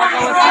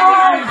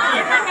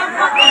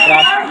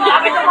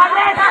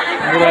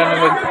 Mura na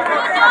mag...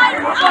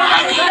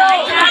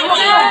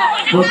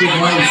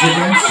 45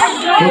 seconds.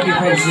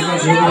 45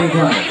 seconds.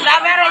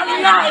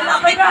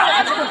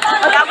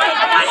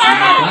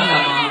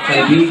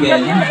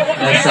 Kaibigan,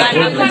 nasa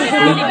court,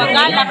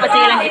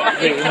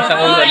 Sa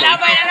ulo.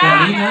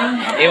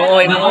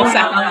 Yung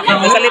usa.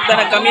 Nasalit na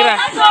ng kamera.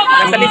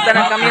 Nasalit na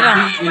ng kamera.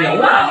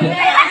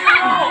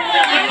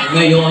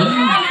 Ngayon,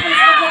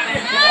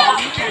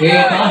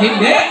 ito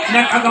hindi.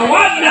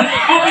 Nakagawan.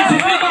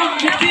 Offensive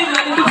rebound.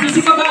 Ito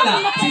si Magala.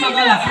 Si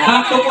Magala.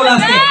 Back to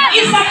Kulaste.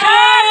 Isa pa!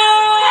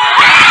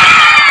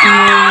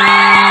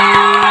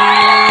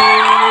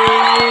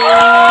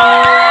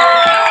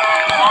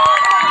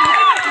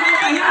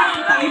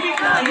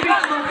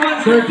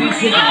 30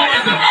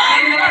 seconds.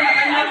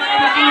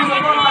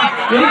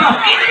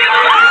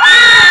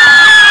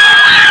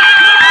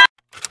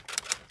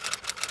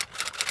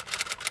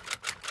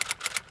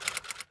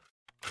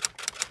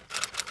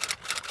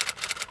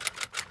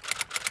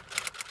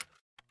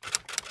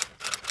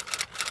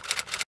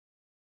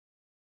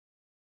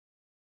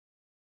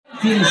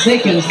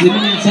 Seconds,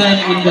 remaining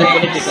time in the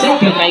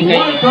second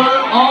quarter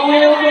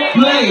of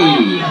play.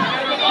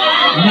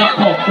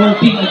 Nako,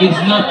 14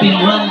 against nothing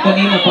run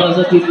kanina para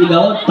sa Team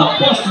ILAUD.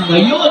 Tapos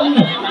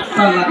ngayon,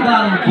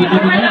 talagang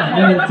pinuli na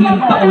ng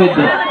Team TAWID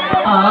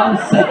ang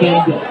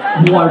second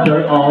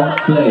quarter of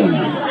play.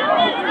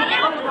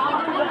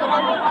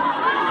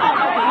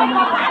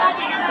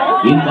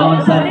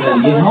 Inbound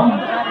Samuel Yehong.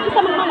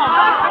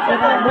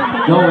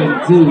 Going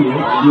to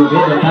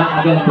Yubeda,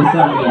 back again to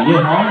Samuel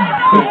Yehong.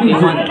 15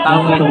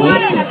 TAWID.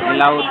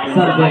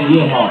 Samuel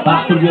Yehong,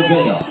 back to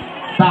Yubeda.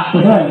 Back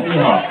to Samuel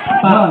Yehong.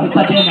 Back to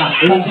Tadena.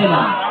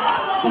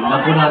 Tingnan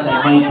po natin,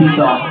 may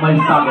dito, may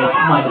sabit,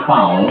 may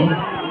foul.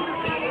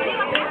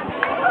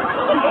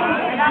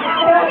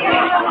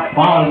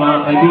 Foul mga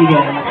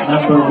kaibigan,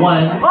 number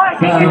 1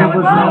 sa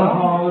number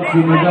 4, si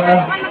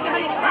Magala.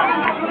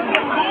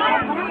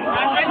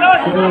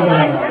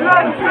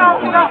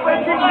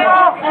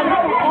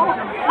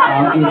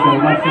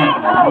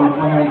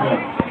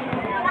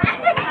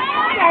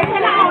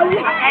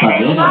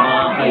 Sabi na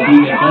mga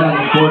kaibigan, kaya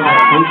important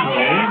free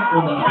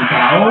throw, unang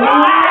bitaw.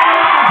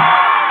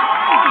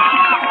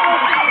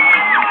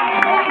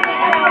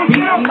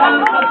 Biglang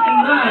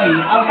nagtingay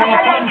ang mga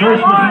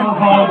First personal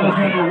foul is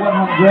number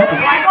 100.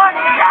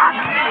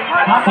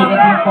 Second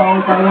team foul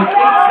tayo 8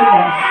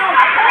 seconds.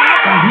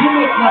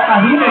 Tahimik na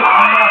tahimik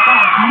ang mga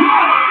fans.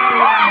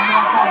 Ang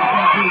mga fans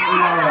ng Team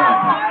ILAUD.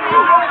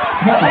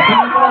 Hata,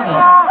 tingnan ko lang eh.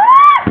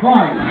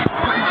 Point.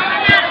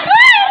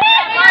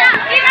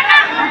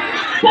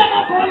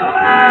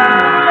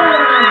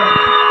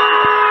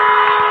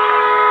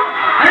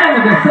 And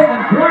the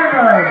second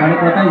quarter. Balik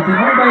na tayo si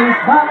Mumbai.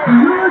 Back to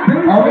you.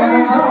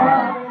 Okay,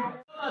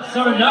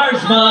 Sir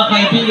Nars, mga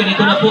kaibigan,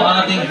 ito na po ang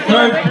ating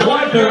third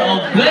quarter of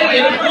play.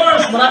 And of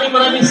course,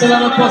 maraming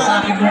salamat po sa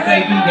aking mga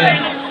kaibigan.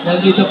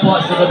 Nandito po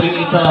sa gabi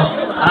ito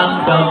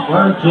ang The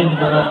Virgin,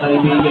 mga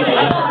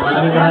kaibigan.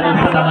 Maraming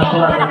salamat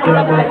po sa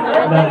grabe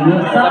ng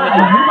Yusa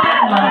and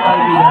mga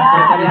kaibigan.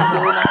 So,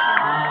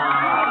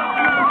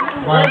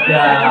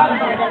 kaya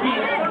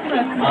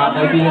mga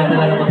kaibigan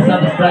talaga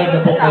mag-subscribe na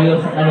po kayo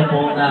sa kanya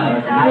pong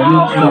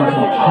YouTube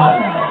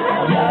channel.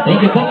 Thank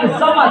you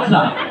so much.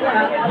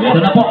 Ito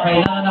na po,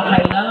 kailangan na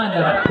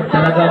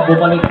talagang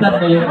bumaliktad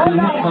na yung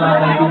ihip mga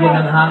kaibigan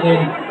ng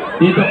hangin.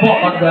 Dito po,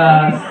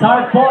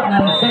 pag-start po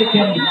ng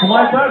second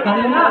quarter,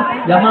 kanina,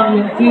 lamang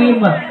yung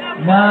team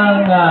ng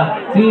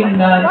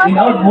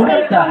ILAUD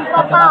Munit.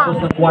 Pagkatapos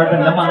ng quarter,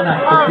 lamang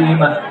na yung team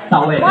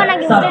TAWID.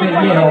 Sabi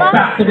Viejo,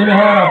 back to the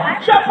Mejero.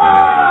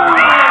 Shopper!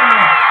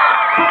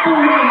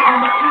 Patuloy ang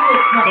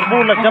mainit na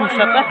Turbo, jump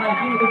shot na.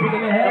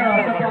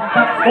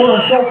 Score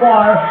so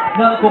far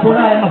ng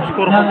kupunan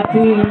ng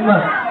team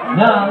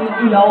ng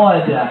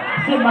ILAUD.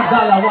 Si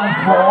Magala once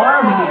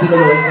more. Hindi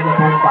tinuloy na na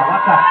pong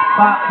balaka.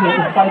 Back to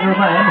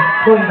Spider-Man.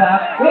 Going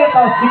back.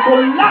 Ito si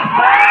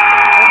Kulaste!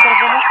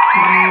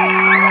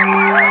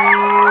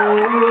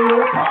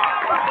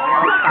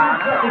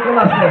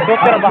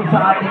 Sa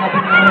ating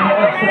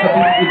nanonood sa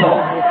gabing ito,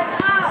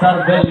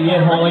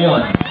 Sarbelieho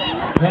ngayon.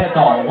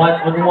 Heto,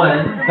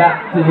 1-on-1,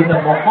 back to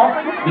Niabot.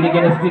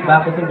 Binigyan ng speed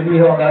back to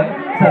Sarbelieho again.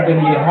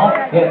 Sarbelieho,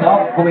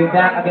 heto, going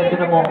back again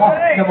to Niabot.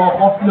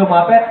 Niabot,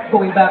 lumapit,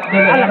 going back to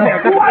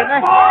Niabot.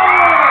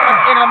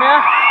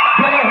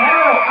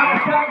 Delehero, ang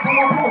siyang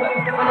pumupulan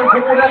sa kanyang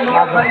pumulan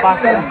mga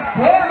kaibigan.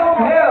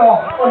 Hero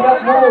on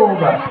that move.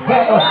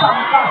 Heto,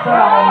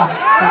 Sampasal.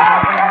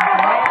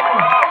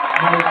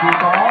 May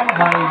dito,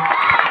 may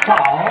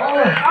foul.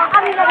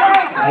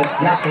 May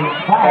blocking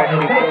foul.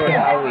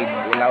 TAWID,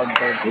 ILAUD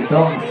 30.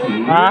 Itong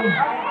si... Ha?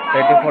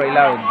 34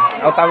 ILAUD.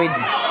 Oh, TAWID.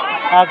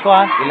 Ako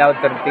ah. ILAUD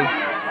 30.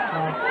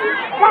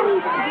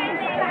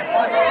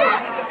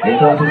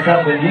 Ito si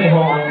Sarbelieho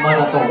ang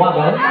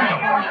manatawagan.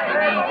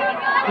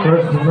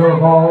 First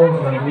zero balls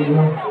and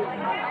video.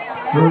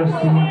 First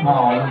team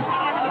foul.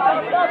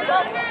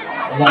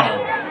 Wow.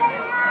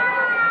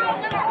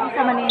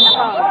 Sa Manila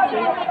ko.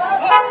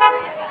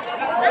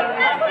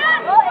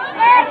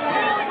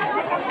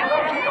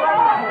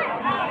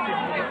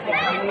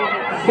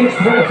 6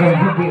 minutes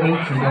and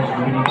 58 seconds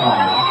remaining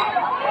on.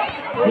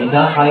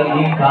 Hinakay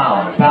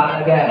inbound. Back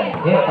again.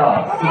 Ito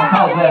si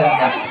Calvin.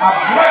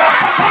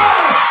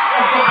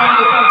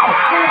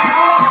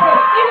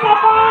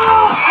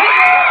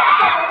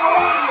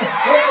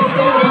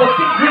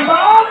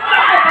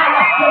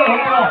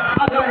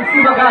 Si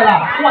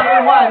Magala,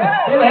 1-on-1,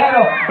 Delehero,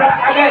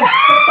 back again,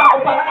 sa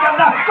tao pa ng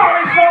ganda,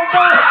 going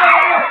forward,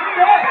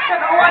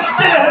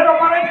 Delehero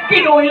pa rin,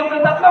 kinuyong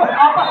ng tatlo,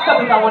 apat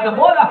na bitawan ng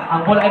bola,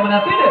 ang bola ay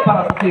manatili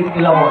para sa Team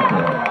ILAUD.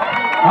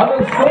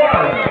 Ang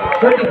score,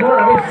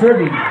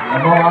 34-30.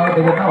 Ang mga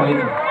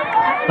taga-TAWID.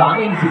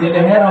 Tanging si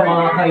Delehero,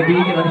 mga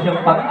kaibigan, ang siyang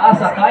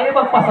pag-asa, kaya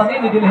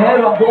magpasanin ni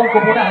Delehero ang buong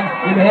kupunan,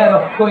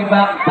 Delehero, going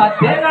back,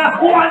 Tadena,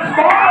 once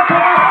more,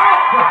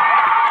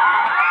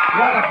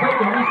 what a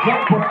breakaway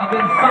jumper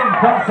against Sam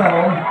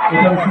Castle.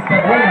 Ito si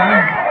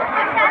Tadena.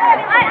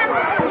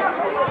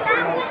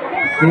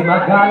 Si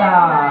Magala.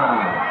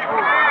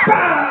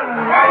 Bang!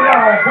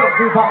 Ayaw!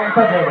 Breakaway ba ang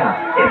Tadena?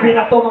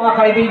 Ipinato mga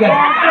kaibigan.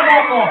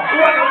 Niabot,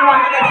 1-on-1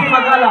 against si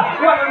Magala.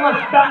 1-on-1.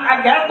 Bang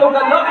again to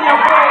Galon. Yung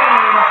point.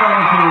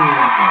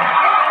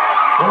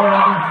 Four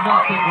against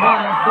nothing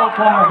runs so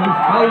far this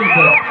played.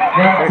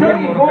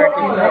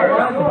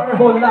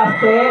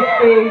 Bolaste,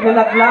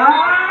 nalaglag.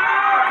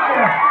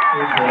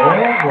 Ito,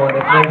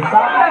 bonnet may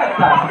sakit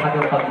sa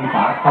kanyang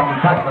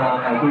paglipat mga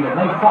kaibigan,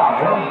 may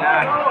foul.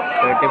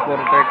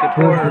 34-34.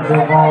 34-34.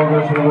 Zero ball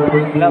versus number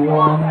 21.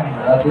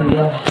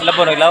 Wala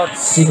po nag-loud.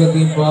 Second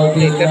team foul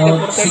taken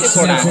out.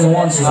 6 minutes and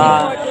 1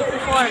 second.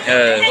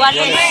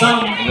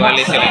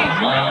 Iguali sila.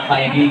 Mga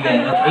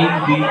kaibigan ng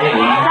NBA,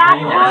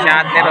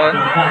 Shot ni Ron.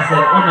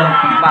 Castle unang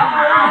tipa.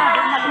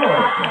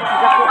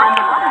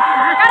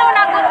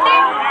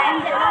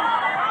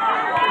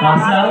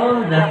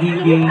 Castle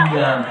nagiging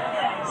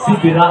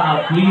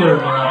Sibira clear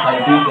mga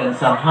kaibigan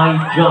sa high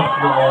jump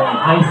noong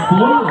high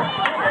school.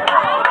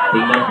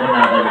 Tingnan po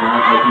natin mga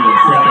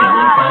kaibigan, second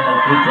and final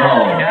free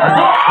throw.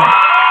 Pasok!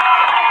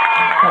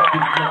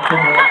 Tapos na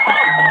tumalatak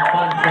ang mga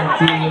fans ng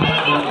team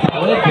ng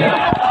TAWID.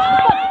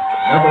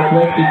 Number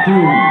 22,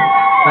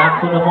 back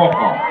to Niabot.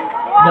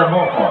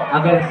 Niabot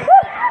against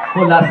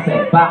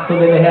Pulaste, back to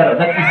Delehero.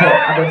 Nag-iso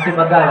against si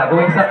Magala,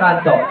 going sa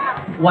kanto.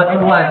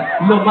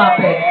 1-on-1,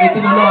 lumapit,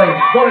 itinuloy,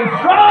 going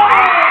strong!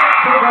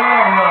 To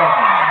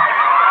Galero.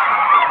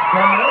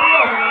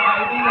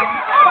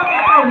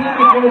 Hindi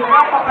ko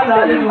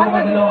napakalalim yung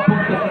mga dalawang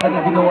puntos na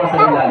kanyang ginawa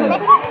sa ilalim.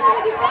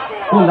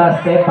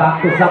 Pulaste, back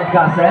to Sam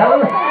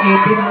Castle.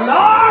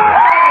 Itinuloy!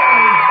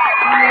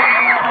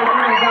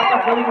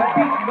 Dapat gawin ng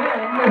big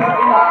man sa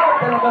ilalim.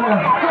 Talaga na.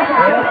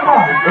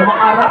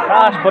 Umakarap.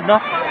 Spot no?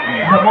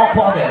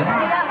 Niabot again.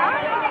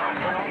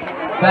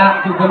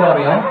 Back to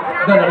Galorio.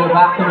 Galorio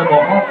back to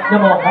Niabot.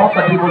 Niabot,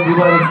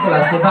 padibol-dibol rin sa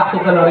Pulaste. Back to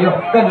Galorio.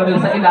 Galorio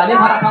sa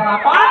ilalim.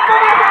 Harap-harapan.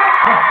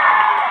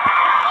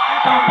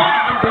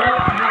 Tapak ang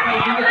dalawang mga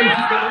kaibigan ay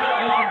si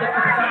Galorio ay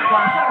pagdating sa San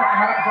Juan.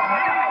 Nakaharap sa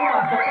kanya.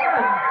 Pumasok yan.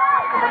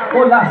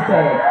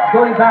 Pulaste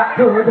going back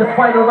to the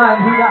final man.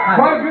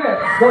 5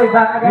 minutes. Going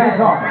back again.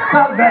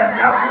 Calvin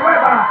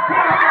Abueva.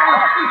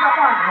 Isa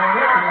pa.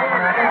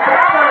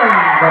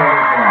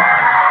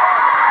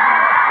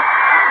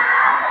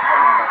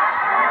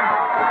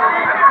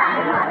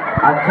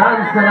 At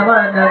chance na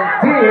naman ng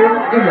Team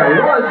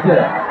ILAUD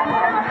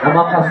na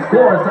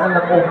makascore sa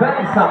kanilang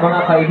offense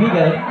mga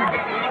kaibigan.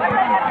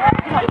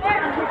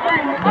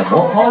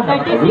 Niabot,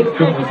 nakawit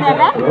kung gusto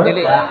niya ito.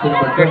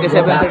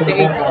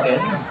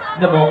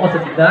 37-38. Niabot sa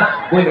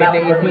sida. Going back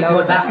to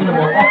Niabot. Back to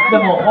Niabot.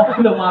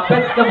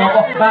 Lumapit.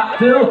 Niabot. Back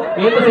to.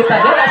 Ito si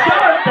Tadena.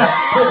 Short!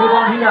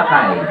 Pagkibang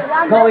hinakay.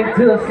 Going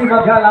to si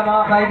Magala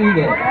mga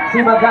kaibigan.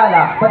 Si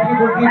Magala.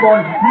 Patibol-tibol.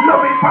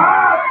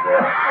 Lumipad!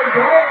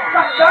 Hindi.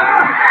 Takda!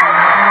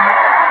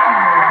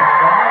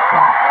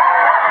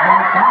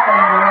 Magkakay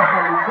mula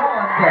sa likod.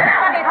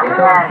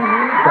 Ito si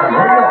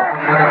Galero.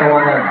 Ang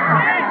manatawanan.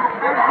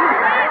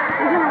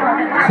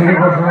 Second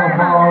personal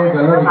foul,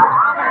 Galori.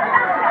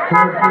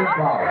 13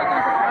 fouls.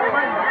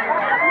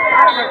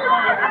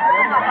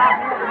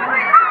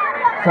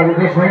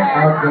 Salutation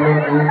out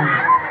Galori.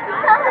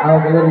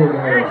 Galori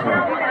Galori,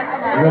 sorry.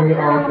 Galori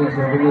out is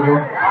Galori.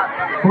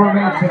 4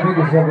 minutes and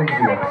 27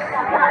 seconds.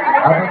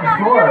 Ating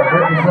score,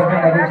 37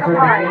 against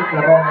 38.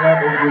 Labang yan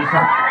over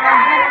sa.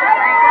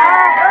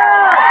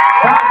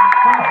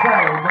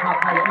 Pasay, mga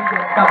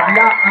kaibigan,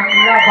 tabla ang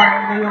laban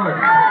ngayon.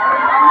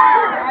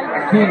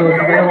 Sino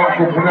sa dalawang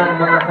kupunan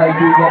mga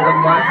kaibigan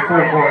ang mas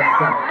focus,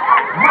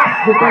 mas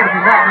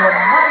determinado,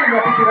 may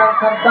natitirang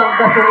kandang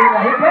gasolina.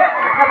 Higit,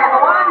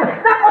 nakakawan,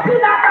 nako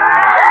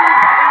sinatay!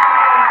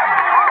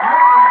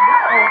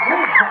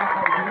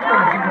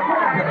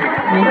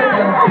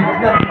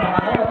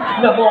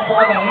 Nabok po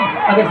agad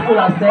against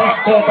Pulaste.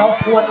 Ito,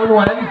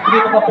 1-on-1.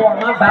 Dito ka po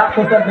ang back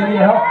to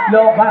Sardeliejo.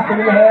 Low pass to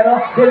Vilahero.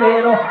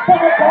 Vilahero,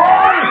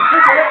 pumupol!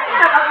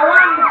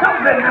 Nakakawan,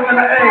 kampen ng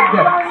malaeg.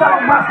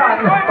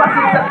 Sarmasan,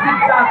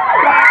 pasisag-sigsag.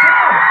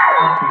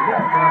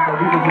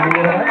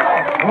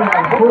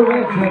 Ang 4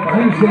 minutes and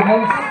 3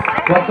 seconds.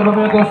 4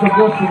 minutos and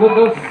 2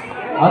 segundos.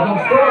 Atong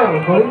score,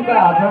 40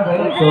 at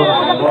 38. So,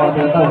 nagawa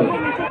ang TAWID.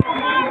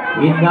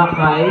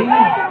 Inakay,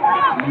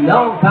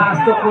 long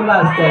pass to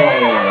Pulaste.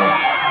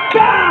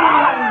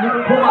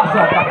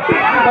 Pumasok, back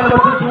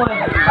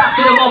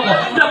to Niabot.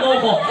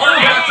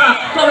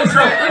 Going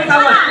strong, ang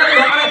tawad,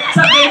 nagawa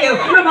sa Gileo,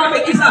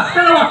 lumapit isa,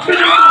 dalawa,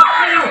 pinagawa,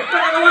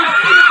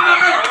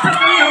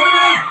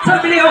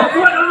 sa Gileo,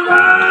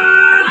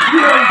 1-on-1!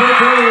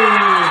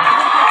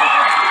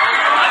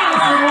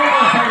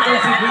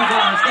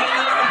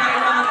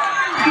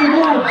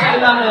 Yun,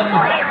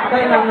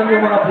 kailangan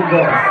yung mga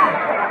pugos.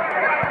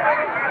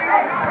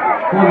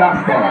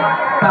 Pulaste,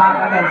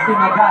 kakagal si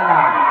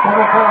Magala,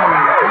 pumukol,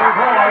 yung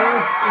goal,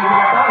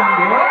 ibinata,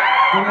 hindi,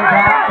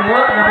 bumibak,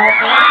 tuyot,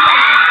 namoko,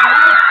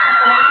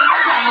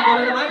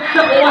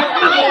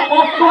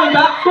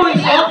 bumibak,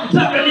 tuwisok,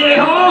 sa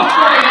Galiejo,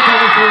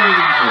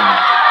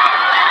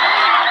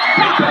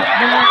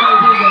 mga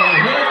kaibigan,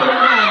 heto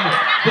naman,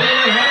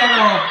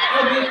 Vilahero,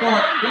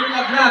 umikot,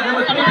 inaglag,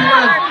 number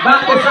 21,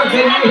 back to sa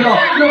Galiejo,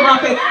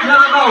 lumapit,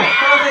 nakagaw,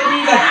 mga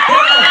kaibigan,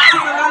 heto, si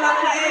Magala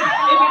ang laig,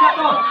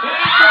 ibinato,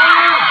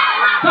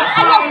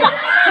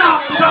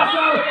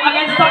 Russell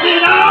against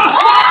Sabina!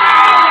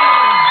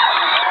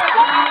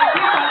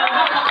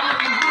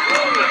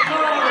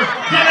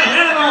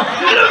 Vilahero,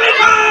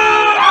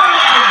 lumipad!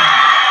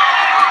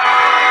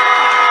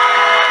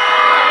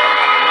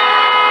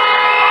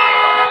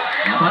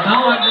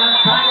 Napatawag ng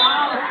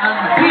timeout ang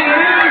team!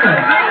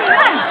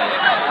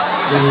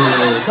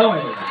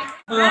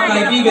 Mga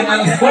kaibigan,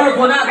 ang score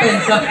po natin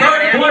sa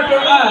third quarter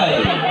ay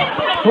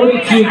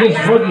 42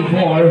 against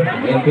 44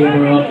 in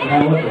favor of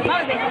ILAUD.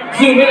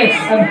 2 minutes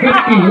and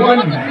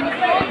 51.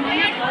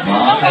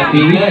 mga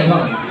kaibigan,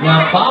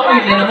 napawi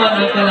na naman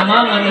ang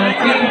kalamangan ng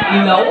team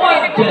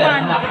ILAUD.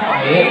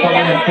 Ito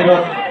na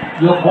nagtirot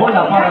yung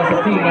bola para sa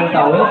team ng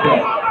TAWID.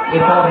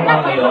 Ito ang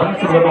mga ngayon,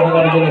 siguro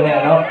mga ganito ni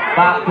Hero,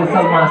 back to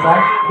Salmasan,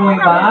 going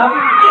back,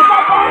 isa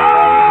pa!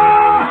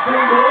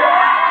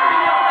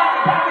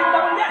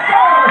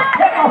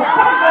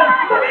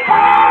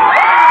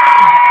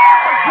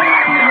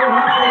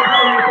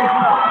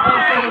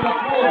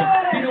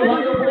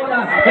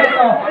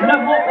 Ito,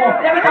 nagbuko,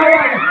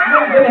 nakatawan,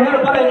 ng Vilahero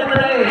pa rin yung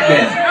nalaig.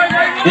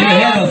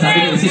 Vilahero, sabi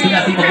niyo, isipin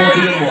natin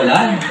mabuti yung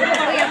bola.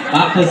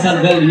 Back to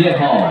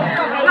Sardeliejo.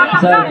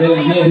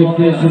 Sardeliejo,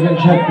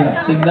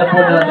 tingnan po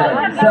natin.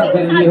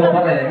 Sardeliejo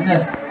pa rin.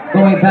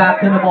 Going back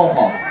to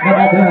Niabot.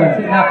 Niabot,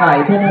 sinakay,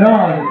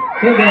 pumunod.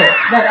 Hindi,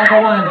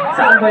 nag-agawan.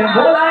 Saan ba yung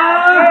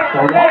bola?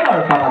 Turnover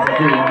para sa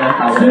team ng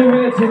TAWID. 2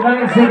 minutes and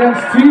 9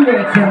 seconds, 2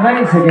 minutes and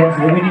 9 seconds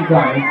remaining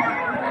time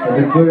for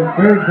the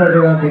third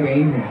quarter of the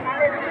game.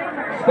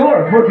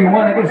 Score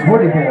 41 against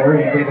 44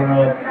 in favor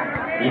of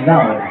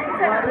ILAUD.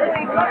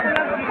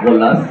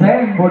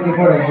 Pulaste,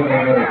 44 actually,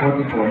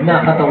 44.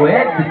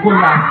 nakatawid.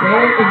 Pulaste,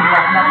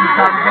 inilak na ni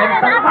Campbell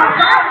sa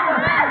kapasan.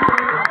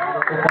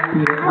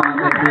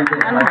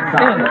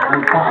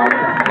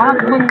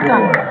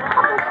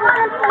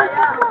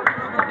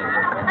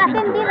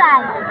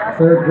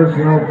 Third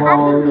personal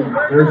foul,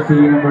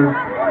 jersey number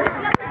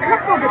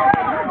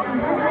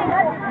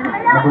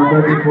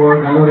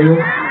 34, Galori.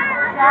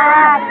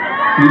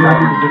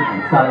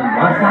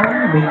 Salmasan,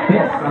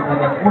 Mintes ang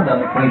kanyang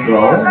unang free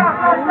throw.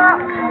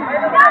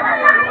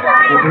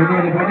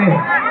 Pwede.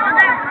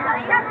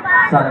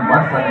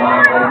 Salmasan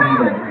mga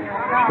kaibigan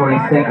for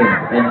his second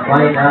and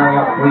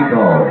final free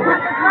throw.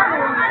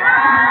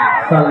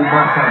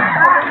 Salmasan.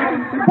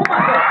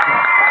 Pumasok!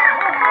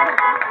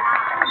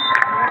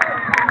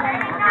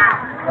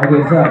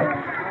 Okay, sir.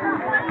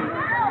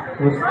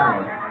 Who's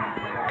out?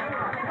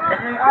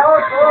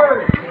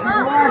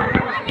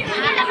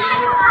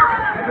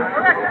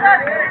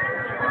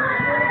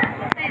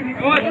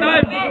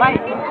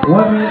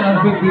 One minute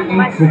and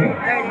 58 seconds.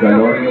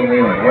 Galorio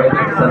ngayon. Where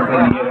is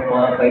Sardeliejo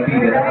mga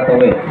kaibigan ang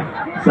katawid?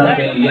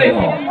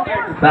 Sardeliejo.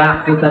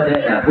 Back to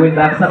Tadena. Going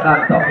back sa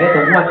kanto. Ito,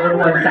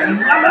 1-on-1 sa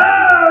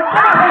ILAUD!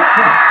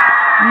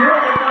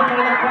 Yun ang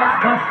mga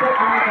Basket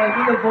mga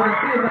kaibigan po ng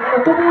team.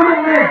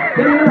 Tumulong din.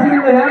 Hindi na sige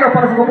Hero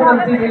para sa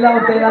kumunang team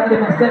ILAUD. Kailangan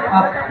din mag-step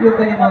up yung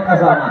kanyang mga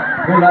kasama.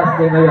 Mula sa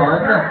day ngayon,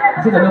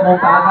 sinalumong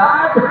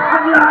kaagad.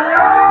 Ang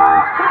layo!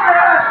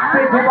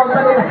 May bumagta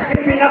din.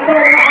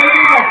 Pinatong mga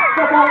kaibigan.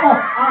 Sabaw mo.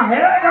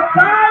 Ahead of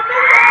time!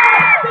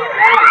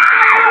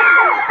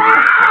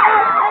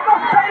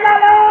 Sa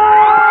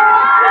ilalim!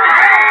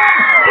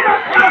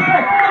 Ibang klase!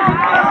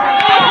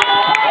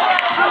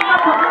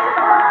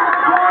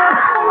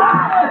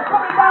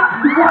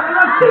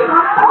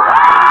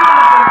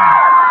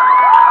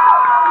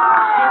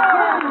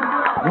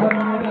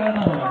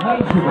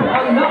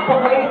 Ang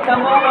napakait na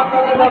mga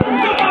talagang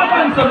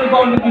lumaban sa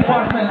rebounding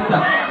department.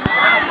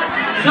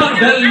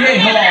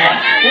 Sandalyeho,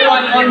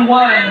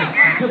 1-on-1.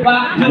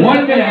 Back to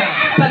 1 minute.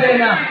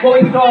 Cadena,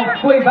 going strong,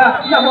 going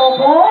back.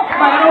 Niabot,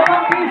 mayroon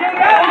pang piso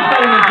yan.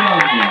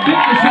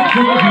 56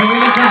 seconds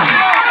remaining time.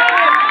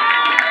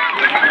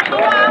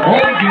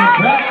 Holding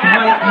back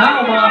right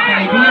now mga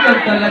kaibigan,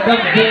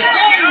 talagang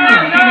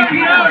buong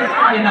Pilipinas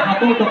ay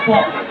nakatutok po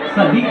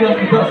sa ligang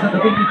ito, sa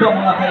gabing ito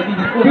mga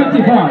kaibigan.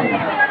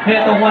 55.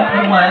 Heto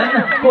 1-on-1,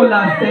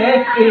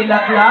 Kulaste,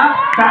 Ilakla,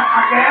 back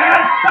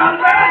again,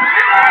 Tanggan,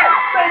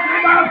 Big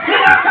rebound,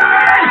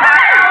 Hinakay!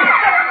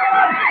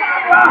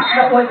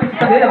 Nakuha ito si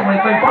Cadena,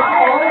 may 5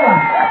 foul.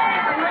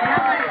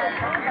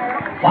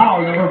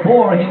 Foul number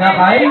 4,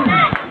 Hinakay.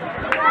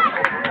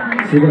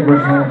 Second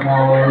personal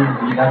foul,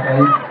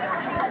 Hinakay.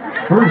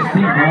 First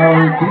team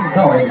foul, Team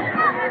TAWID.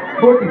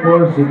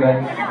 44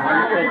 seconds.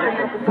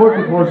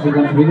 44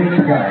 seconds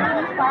remaining time.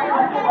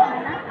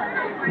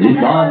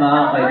 Ito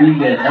mga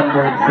kaibigan,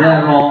 number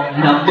 0,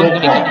 Niabot.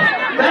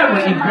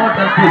 Very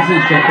important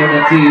position for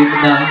the team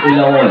ng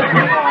ILAUD.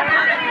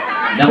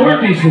 Number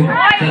 2,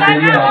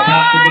 Sandalyeho,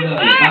 back to Dullo,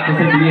 back to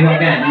Sandalyeho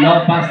again.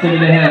 Long pass to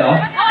Delahero.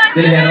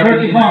 Delahero,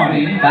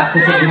 35, back to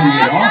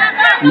Sandalyeho.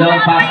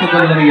 Long pass to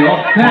Dullo.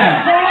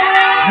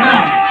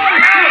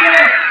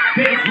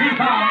 Big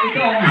rebound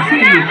itong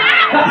si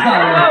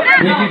Kasal.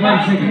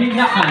 25 seconds.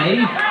 Hinakay.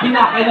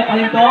 Hinakay na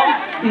palintong.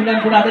 Tingnan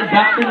ko natin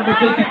back to number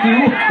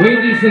 22.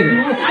 20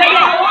 seconds.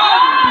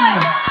 Dayawan!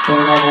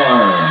 Turnover.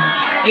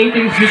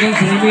 18 seconds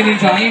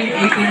remaining time.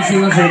 18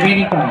 seconds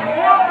remaining time.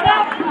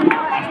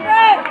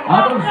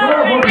 Out of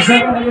score,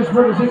 47 against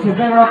 46 in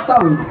favor of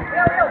TAWID.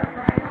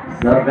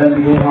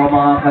 Sandalyeho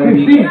mga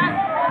kaibigan.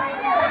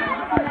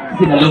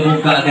 Sinalubog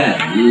ka agad.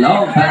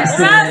 Long pass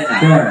to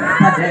Cadena.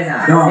 Cadena.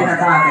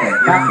 Pinatake.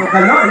 Back to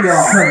Calorio.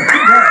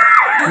 Hindi.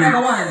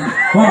 Pinagawan.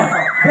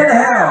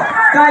 Delahero.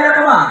 Kaya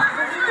ka ba?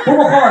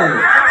 Pumukol.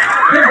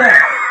 Hindi.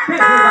 Big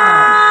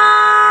rebound.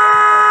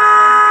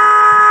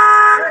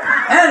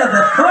 End of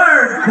the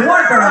third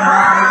quarter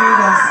mga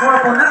kaibigan. Score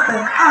po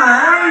natin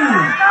ay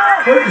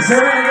 47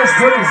 against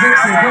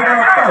 26 in favor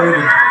of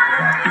TAWID.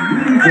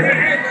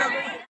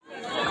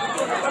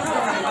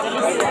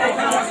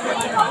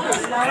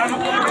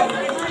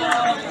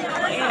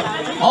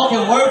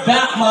 Okay, we're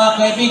back mga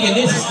kaibigan.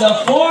 This is the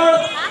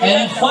fourth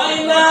and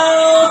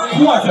final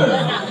quarter.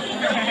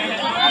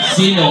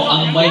 Sino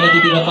ang may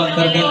natitira pang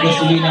kargang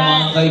gasolina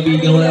mga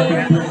kaibigan? Wala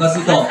pong bukas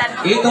ito.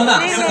 Ito na,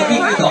 sa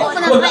gabing ito.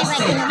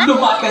 Kulaste,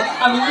 lumapit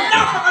ang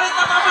napakalit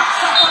na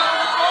mamaksak ang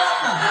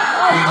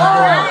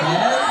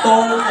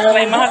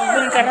May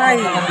mahal ka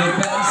rin. ang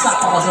depensa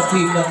para sa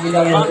team ng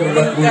ILAUD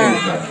ng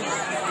GUYZ.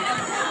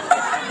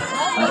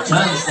 A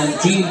chance ng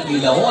team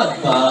ILAUD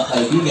mga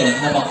kaibigan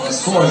na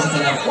makascore sa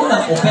kanyang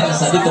unang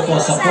opensa dito po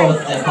sa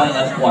fourth and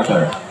final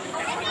quarter.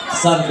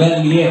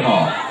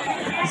 Sandalyeho.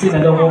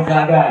 Sinalubong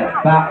kagad.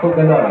 Back to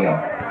Calorio.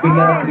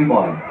 Bigyan ng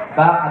dribble.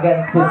 Back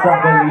again to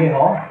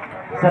Sandalyeho.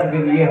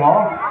 Sandalyeho.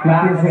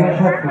 Back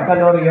to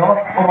Calorio.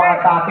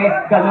 Umakatake.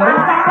 Calorio.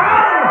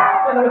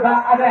 Calorio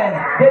back again.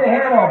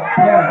 Delahero.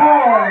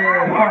 Ball.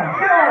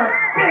 Sure.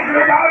 Big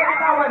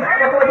rebound.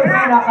 Ito si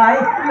Hinakay.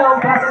 Long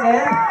pass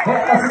again.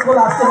 Ito si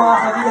Kulaste mga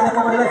kaibigan na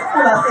pumaliway.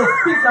 Kulaste.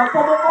 Biglang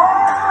pumukol.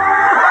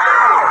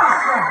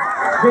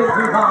 Big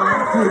rebound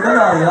to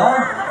Calorio.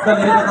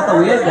 Calorio na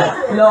katawid.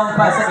 Long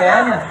pass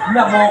again.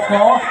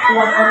 Namoko.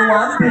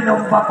 1-on-1.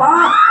 Pinumba pa.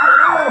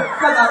 Ayaw.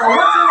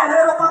 Nagkakawag si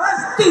Delahero pa nga.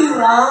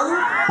 Tirang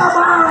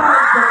tabag.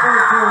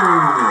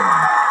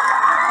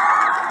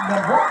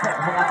 Namoko.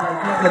 Mga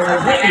kaibigan na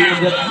ready in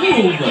that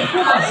move.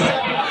 Pumasok.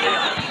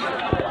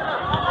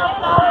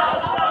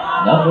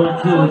 Number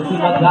 2, si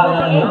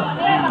Magdala ngayon.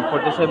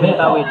 47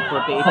 TAWID,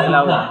 48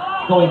 ILAUD.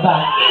 Going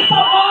back. Isa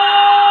pa!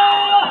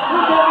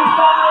 This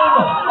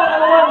time!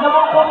 Nakalawang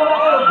Namoko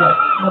Mulaig.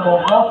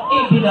 Namoko,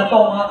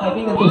 ibinato mga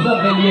kaibigan to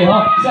Sandalyeho.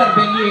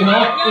 Sandalyeho,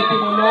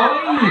 itinuloy.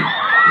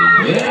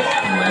 Hindi.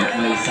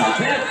 May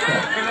sabit.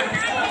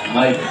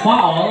 May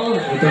foul.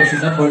 Ito si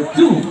number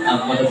 2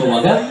 ang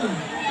matutuwagan.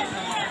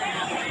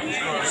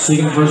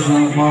 Second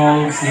personal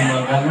foul, si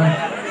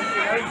Magana.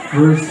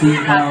 First team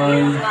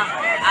foul,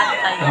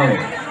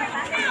 TAWID.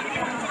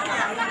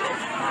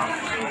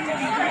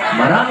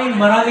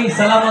 Maraming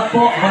salamat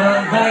po,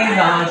 Barangay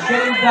na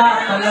Hacienda.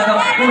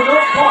 Talagang puno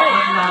po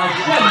ang na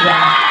Hacienda.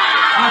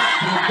 As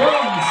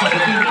pugong sa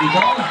gating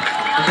ito.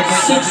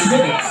 6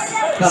 minutes.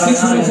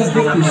 minutes and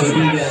 50 seconds.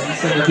 kaibigan,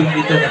 sa gabing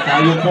ito na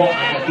tayo po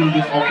ang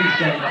nagiging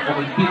official na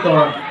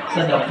competitor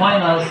sa the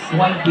finals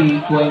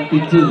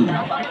 2022.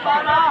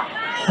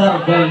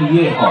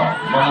 Sargaliejo,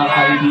 mga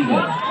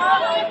kaibigan.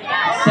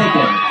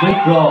 Second free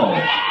throw.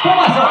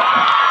 Pumasok!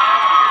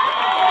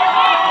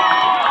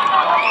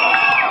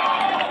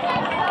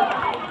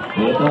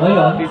 Ito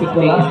ngayon, si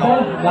Colaste,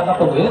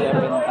 nakatawid.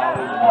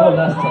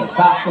 Colaste,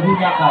 back to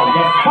Hinakay.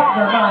 Yes,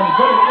 partner man,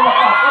 goal,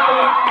 Hinakay. Ito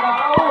yung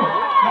Hinakay.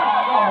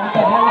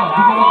 Tagala,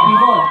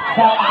 binigay-bibol.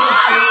 Back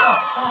against ito.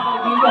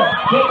 Kakaibigan.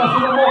 Kita si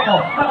Namoko.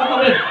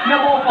 Nakatawid.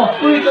 Namoko.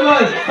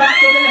 Tuloy-tuloy. Back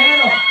to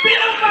Delahero.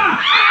 Pinang pa!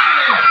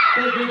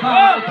 Pwede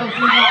ba itong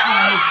si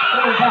Hinakay?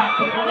 Go back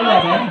to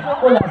 11.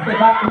 Colaste,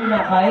 back to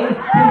Hinakay.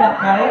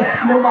 Hinakay.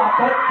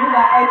 Lumapit.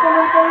 Hinakay.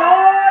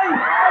 Tuloy-tuloy!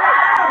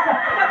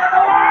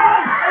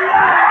 Nakatawid!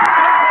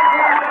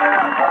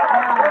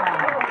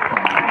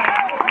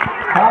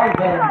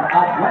 Ivan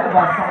at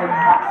Webas sa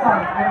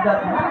Maxan and that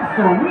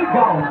master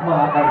rebound,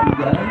 mga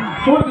kaibigan.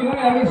 49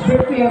 against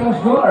 50 ang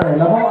score.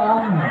 Labo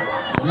ang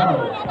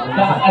ILAUD.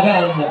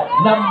 Again,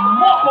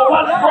 Namoko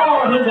once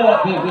more in the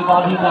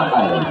rebound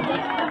Hinakay.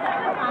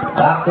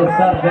 Back to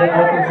Sargay,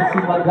 open si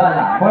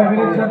Magala. 5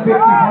 minutes and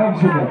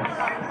 55 seconds.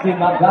 Si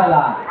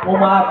Magala,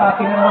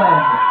 umaatake na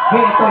naman.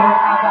 Ito yung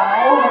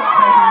agaw,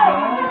 mga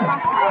kaibigan.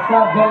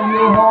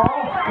 Sargaliejo,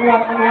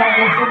 uwan-uwan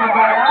din si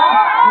Magala.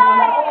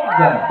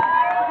 Dinalaog.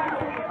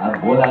 Ang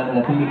bola na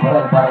natili pa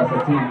rin para sa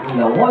team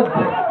ILAUD.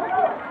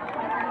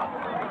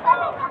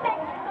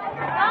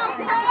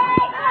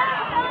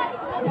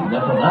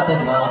 Tingnan po natin,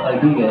 mga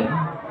kaibigan.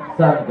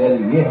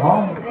 Sargaliejo.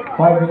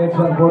 5 minutes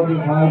and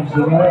 45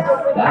 seconds.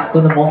 Back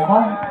to Namoko.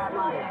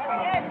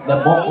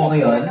 Namoko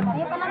ngayon.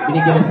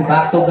 Binigyan mo si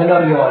back to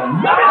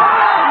Galorion.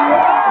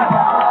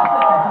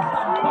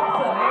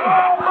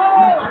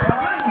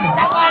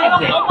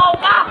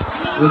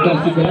 Ito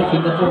si Galorion.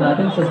 Tingnan po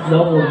natin sa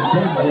slow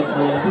replay.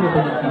 Balik-balik po ito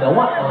ng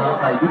ginawa. Mga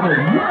kaibigan.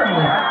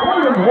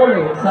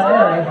 Uling-huli sa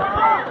ere.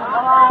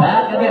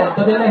 Back again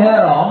to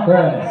Delahero.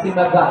 Si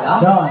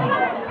Magala. Done.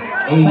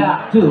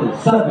 Back to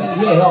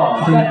Sargaliejo.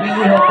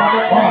 Sargaliejo pa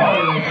rin.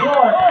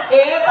 Short.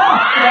 Ito!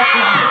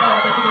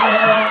 Ito si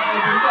Delahero ng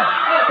kaibigan.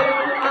 Ito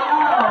yung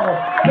agaw.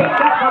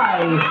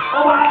 Hinakay.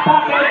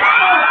 Umatake.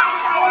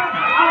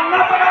 Ang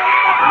napagaling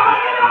na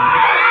kamanila!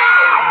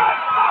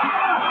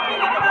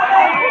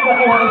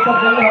 Nakuha ng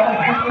Sargaliejo ang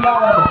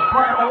ILAUD.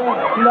 Nakatawid.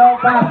 Long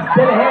pass.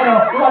 Delahero.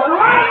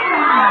 Walang!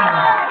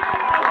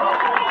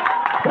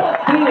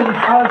 Both teams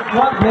are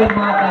struggling,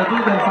 mga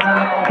kaibigan, sa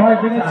kanilang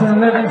 5 minutes and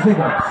 11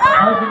 seconds.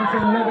 5 minutes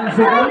and 11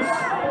 seconds.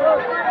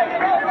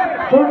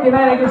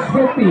 49 against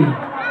 50.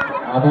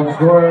 Abang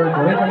score,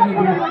 Coretta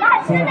Libi,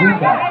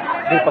 Singgita.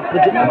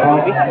 Pag-project na Labo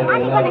baby. ang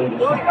ILAUD.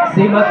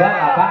 Si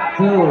Magala, back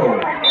to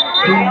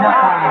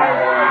Hinakay.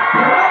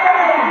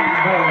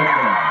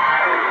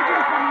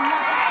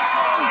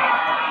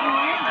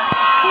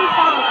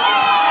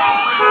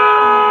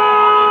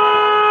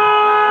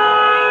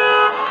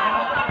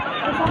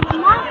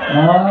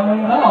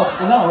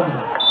 ILAUD.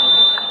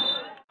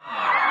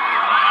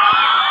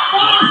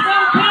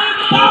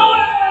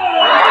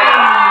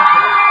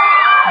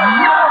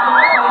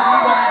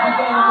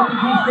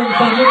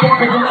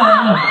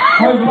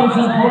 Five minutes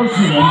and 4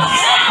 seconds.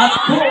 At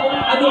kung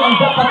ano ang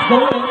dapat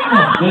gawin,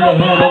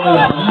 Delahero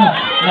ngayon,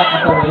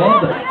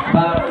 nakatawid,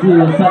 back to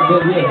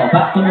Sargaliejo,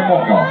 back to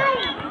Namoko.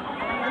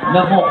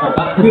 Namoko,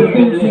 back to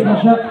 15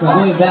 seconds shot clock.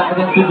 Going back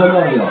again to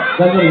Galorio.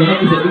 Galorio,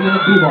 nag-isip, bigyan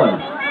ng dribble.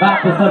 Back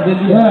to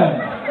Sargaliejo.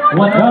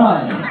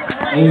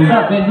 1-1.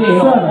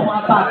 Sargaliejo,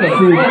 umatake.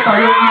 Ito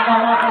yung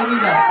mga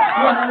kaibigan.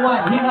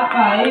 1-1,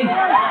 Hinakay.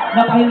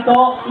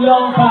 Nakahinto,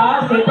 long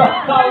pass. Ito,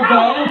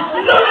 Calvin.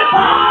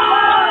 Lumipad!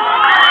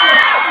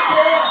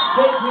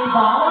 Big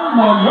rebound,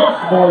 may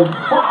lost ball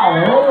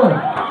foul.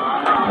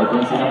 Ito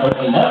yung sinabot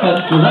 11,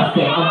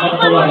 Colaste ang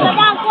katatawagan.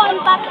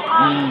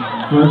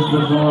 First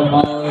personal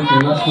foul to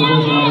last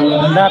position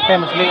of 11. Dati,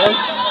 mas liit.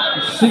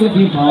 Single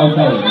team foul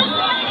tayo.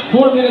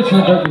 4 minutes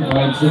and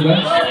 35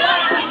 seconds.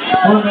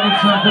 4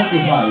 minutes and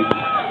 35.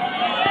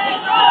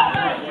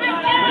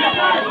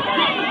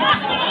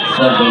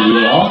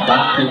 Sargaliejo,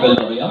 back to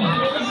Galorio.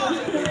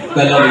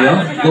 Galorio,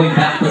 going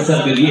back to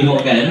Sargaliejo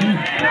again.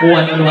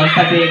 1-on-1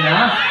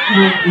 Cadena.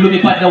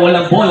 Lumipad na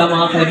walang bola,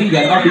 mga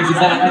kaibigan. Offensive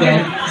back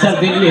again.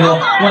 Sargaliejo,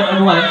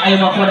 1-on-1. Ayaw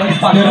makuha ng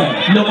espasyo.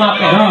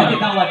 Lumapit.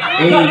 Natitawad.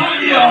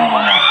 Galorio!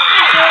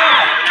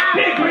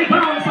 Big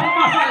rebound sa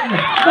Masan.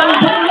 Galing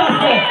sa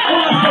Colaste.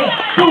 Colaste.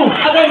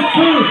 2 against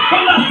 3.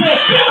 Colaste.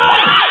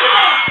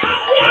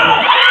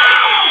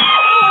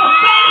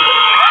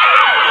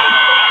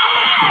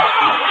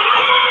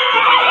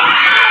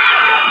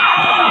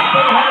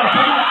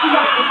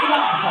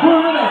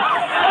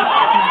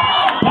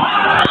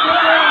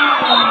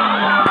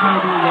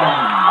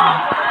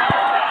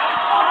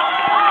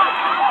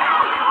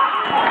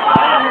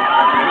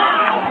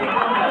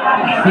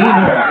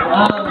 Sino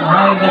ang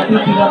may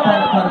natitirapan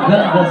ng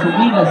ganda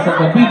suminas sa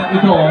gabing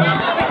ito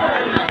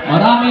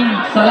Maraming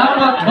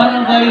salamat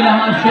Barangay La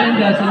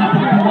Hacienda sa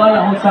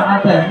ipagtiwala ho sa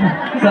atin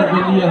sa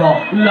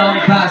Villejo. Long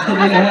pass to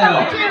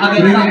Villejo.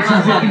 Again sa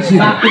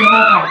back to the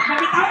ball.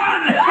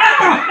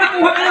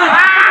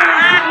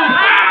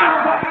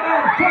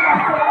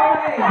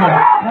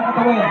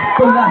 Nakatawin.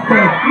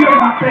 Tulaste.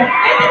 Lumapit.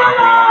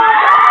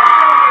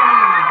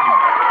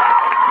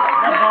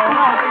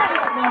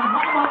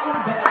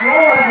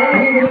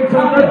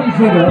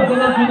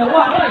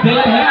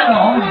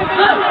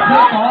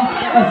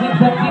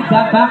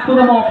 Back to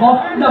the Moko.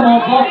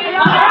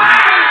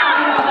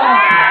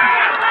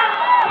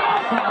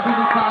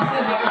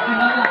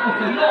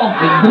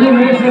 In 3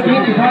 minutes and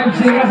 25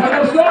 seconds on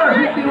the score.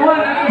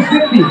 51 against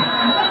 50.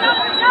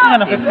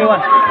 Ano, 51?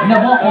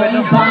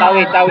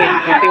 Tawid,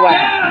 51.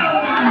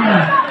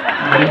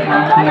 May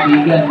mga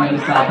kaibigan, may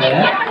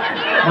sabit.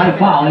 May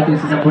foul. Ito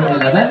si number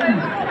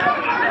 11.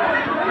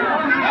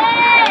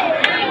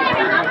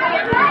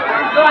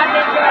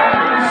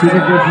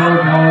 Second personal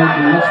foul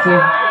to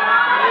Lester.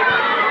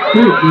 2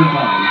 big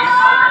fouls.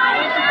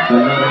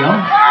 Dalawa.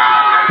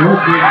 2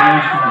 big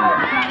fouls.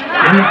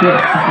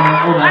 Minutes sa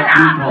kanyang unang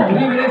big foul.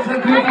 3 minutes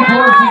and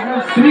 24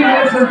 seconds. 3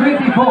 minutes and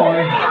 24.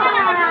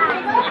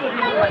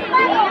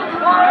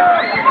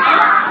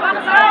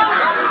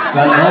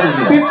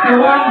 Galvario.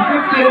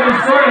 51-50 on the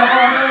score.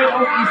 Nakawin o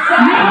isa.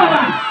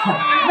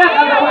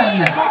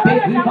 Nakagawan.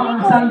 Big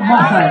rebound ang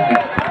Salmasan.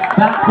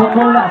 Back to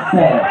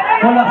Tulaste.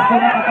 Tulaste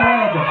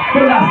nakatawid.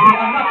 Tulaste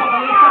ang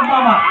napakalit ng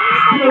mama.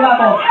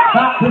 Niabot.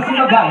 Back to si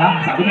Magala.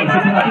 Sabi niya,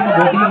 isipin natin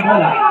mabuti yung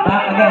bola.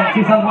 Back again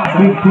si Salmasan.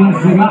 15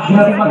 seconds. Back to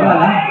si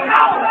Magala.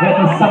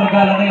 Ito sa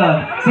Magala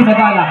ngayon. Si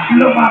Magala.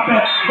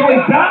 Lumapit.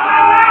 Going back.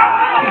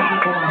 Hindi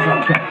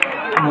pumasok.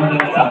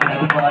 Ngunit sabi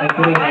natin mga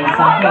referee ay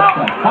sakit.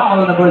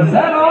 Foul number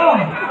 0.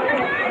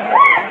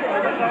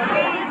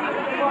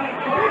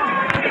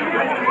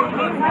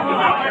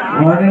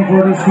 Warning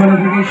for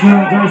disqualification.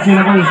 Jersey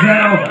number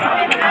 0.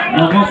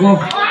 Namoko.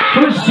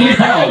 First team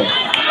foul.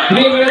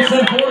 3 minutes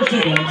and 4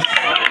 seconds.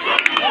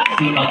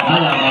 Si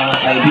Magala mga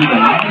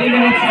kaibigan. 3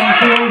 minutes and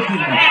 4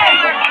 seconds.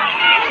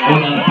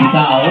 Unang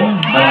pitaw.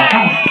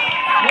 Malakas.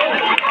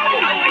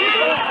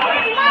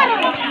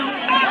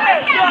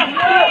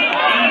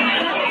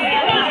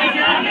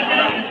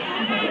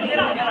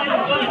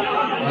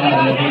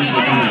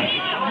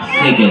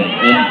 Second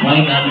and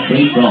final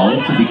free throw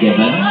to be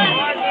given.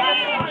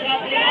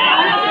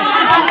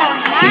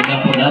 Tingnan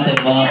po natin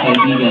mga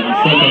kaibigan.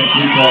 Second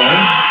free throw.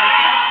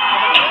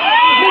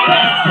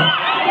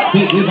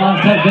 Big rebound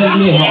sa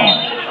Villejo.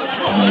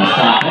 May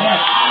sakit.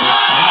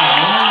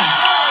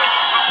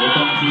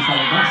 Itong si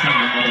Salmasan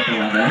ang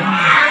maratawanan.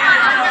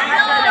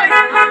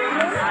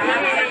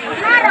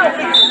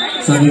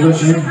 So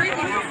negotiation.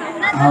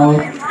 Out.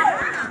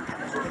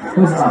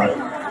 Who's out?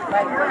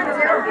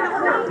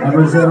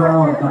 Number 0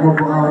 out.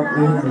 Namoko out.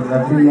 8.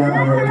 Latria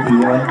number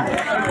 81.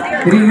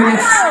 3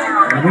 minutes.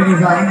 Remaining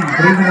time.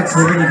 3 minutes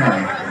remaining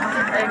time.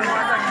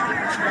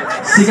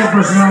 Second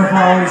personal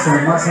foul.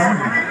 Salmasan.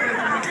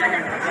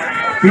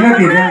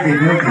 Penalty. 3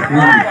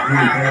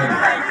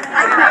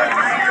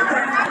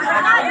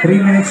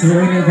 minutes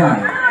remaining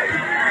time.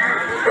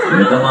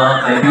 Ito mga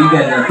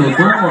kaibigan na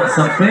tutungo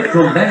sa free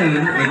throw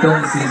lane,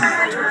 itong si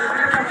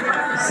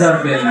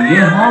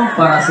Villejo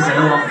para sa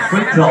dalawang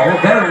free throw.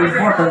 Very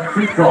important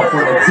free throw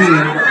for the team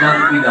ng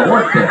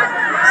ILAUD.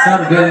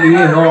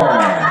 Villejo.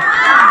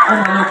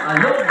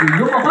 Umalog-alog,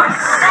 lumabas.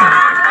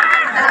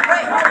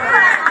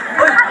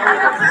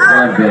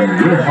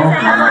 Villejo,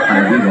 mga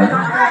kaibigan.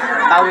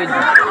 Tawid.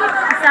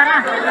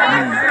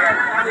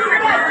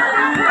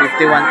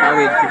 51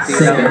 tawid. 50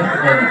 Second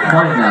and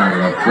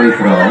final free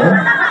throw.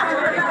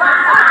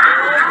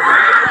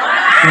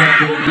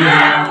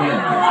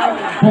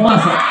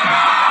 Pumasok.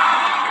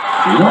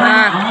 1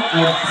 out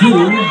of 2.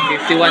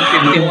 51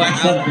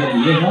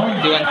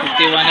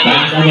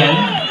 Back again. again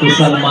to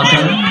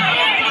Salmasan.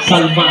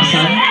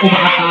 Salmasan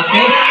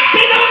umaatake.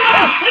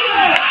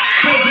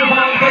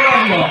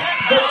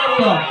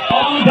 Dalorio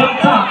on the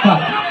top.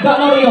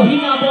 Dalorio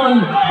hinabol.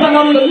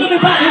 Dalorio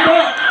lumipat.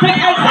 Pick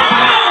and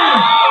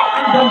foul.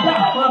 Ang ganda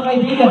mga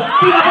kaibigan.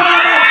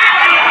 Pinapanatan.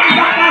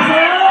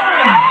 Bakasan.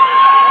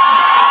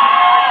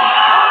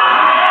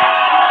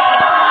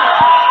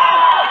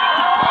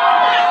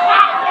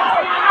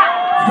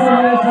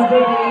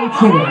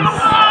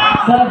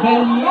 Sa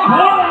Villejo.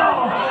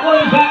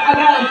 Going back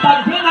again.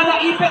 Pagdi na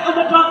naipit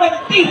umutrapit.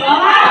 Tira.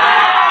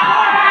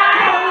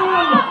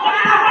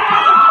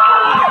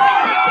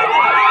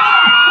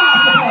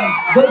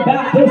 Going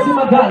back to si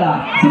Magala.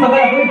 Si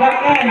Magala going back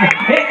again.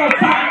 Ito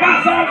sa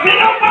Casa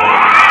Villomar.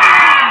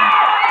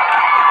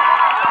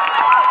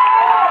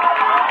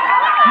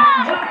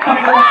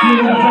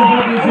 Pagkakila sa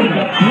Villomar.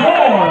 The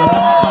floor.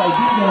 Mga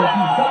kaibigan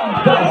si Sam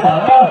Casa.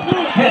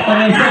 Ito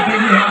na sa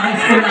Villomar.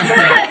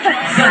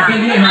 Sa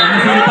Villomar.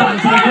 Nasalita ang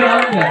sa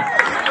Villomar.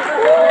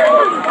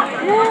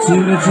 2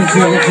 minutes and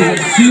 7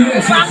 seconds.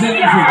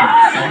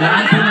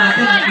 Tandaan po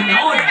natin ang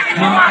ILAUD.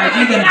 Mga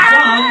kaibigan,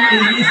 from in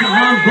the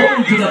round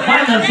going to the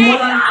finals,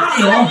 walang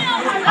tayo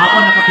Ako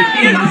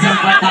nakapitin ng isang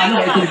patalo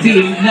itong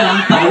team ng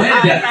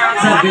TAWID.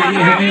 Sa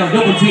Villarreal ngayon,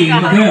 double team.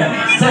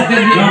 Sa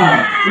Villarreal,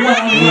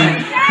 1-on-1.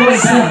 Going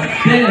sa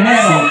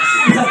Villarreal.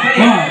 Isang play.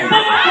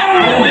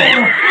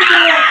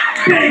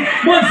 Big,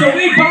 once a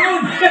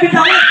rebound.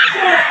 Nabitawan.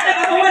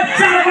 Nakakawan.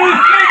 Sarabay.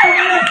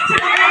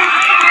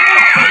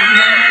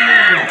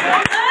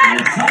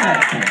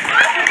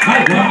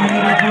 Right, 1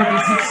 minute and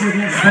 46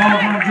 seconds.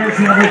 Foul on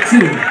jersey number 2.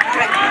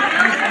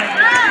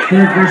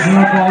 Third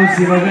personal foul,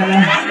 sino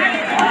gana?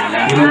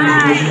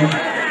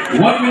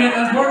 1 minute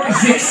and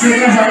 46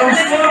 seconds. Anong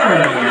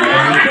score?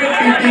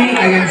 53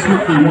 against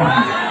 51.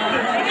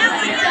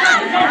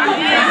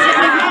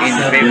 In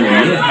favor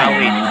of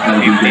TAWID,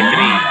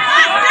 53.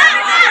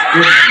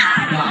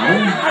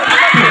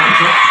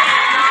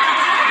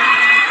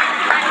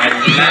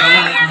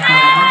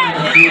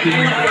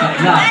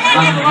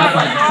 Ang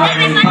laban sa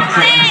may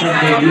paksa sa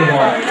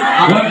Villarreal.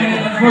 1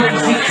 minute and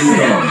 46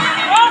 seconds.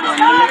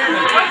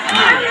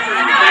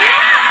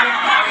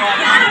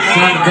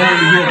 Sa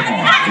Villarreal,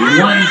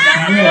 once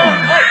more.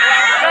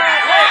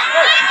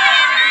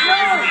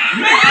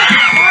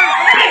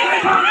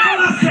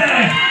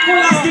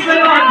 Pulastik na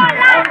yun!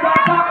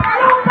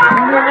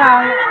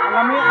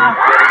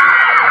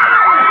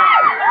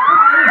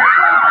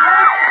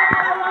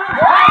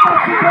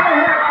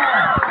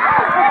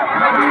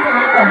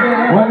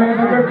 One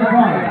minute and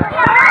 35.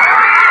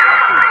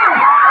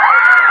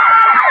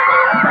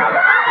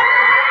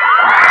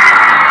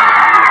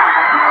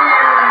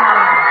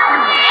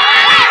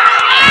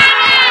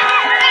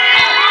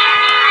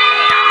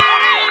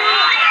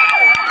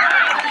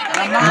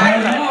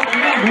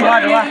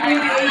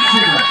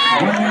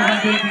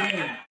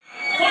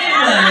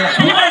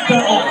 Quarter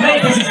of play,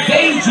 this is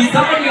GUYZ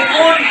coming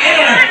on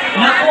air.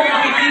 Naku,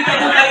 makikita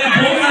mo tayo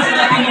bukas ng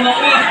ating mga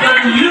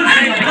OFWs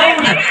in the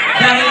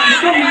dahil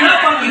itong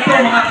labang ito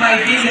mga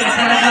kaibigan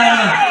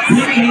talagang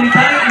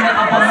hinihintay na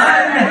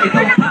abangan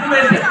itong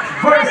TAWID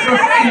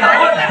versus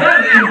ILAUD.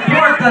 Very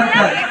important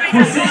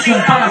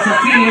position para sa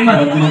team ng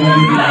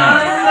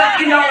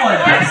ILAUD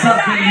sa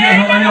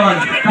Villarreal ngayon.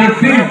 Kaya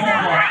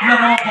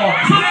Niabot,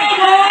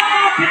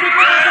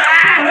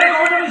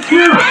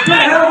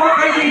 pero mga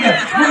kaibigan,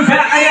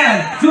 mula ayan,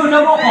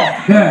 Niabot,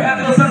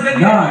 pero sa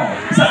Villarreal,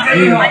 kasama,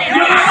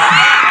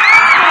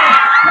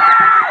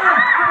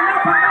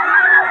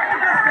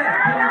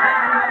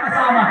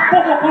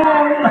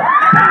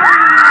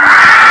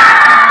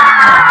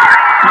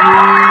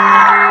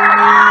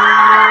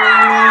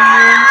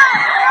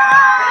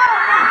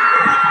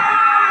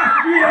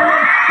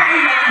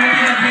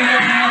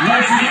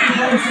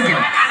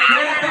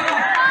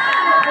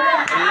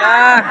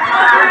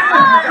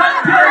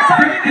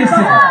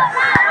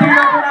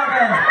 tingnan po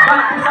natin,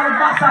 bago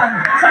salbasan,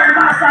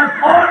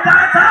 all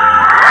data!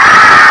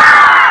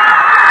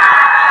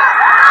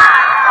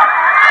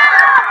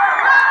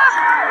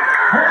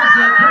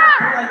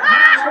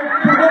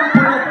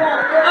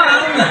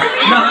 Ang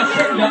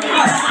nakasyang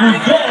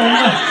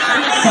asudong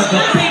sa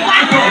gaping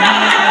ito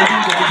mga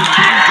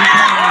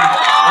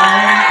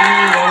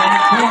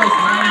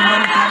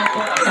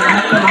sa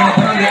lahat ng mga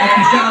barangay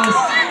officials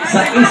sa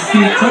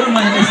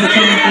determined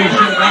position.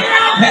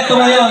 Heto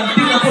ngayon,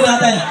 tingnan po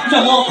natin,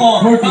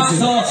 Niabot,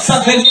 paso sa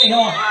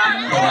Villarreal.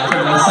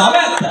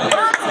 Sabit,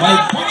 may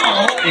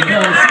foul, ito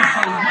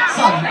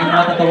si ang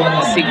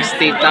matatawanan.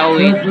 60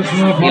 TAWID,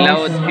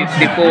 ILAUD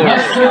 54.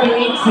 Last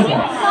 38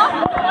 seconds.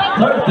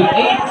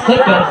 38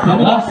 seconds,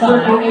 last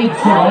 38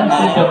 seconds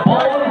in the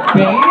ball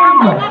game.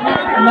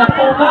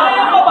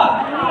 Natunaya ka ba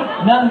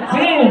ng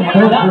team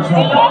ng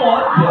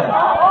Niabot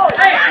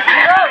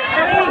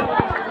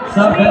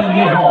sa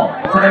Villarreal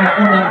sa kanyang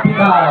unang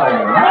bitaw.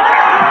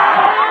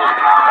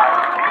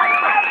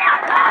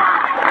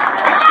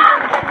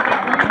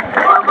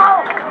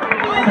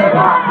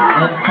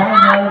 And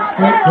final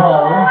free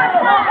throw.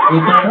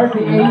 Ito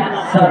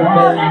 38 sa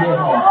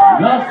Villarreal.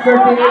 Last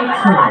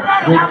 38 seconds.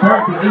 With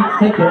 38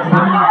 seconds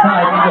remaining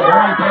time in the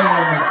ball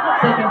game.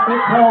 Second free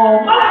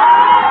throw.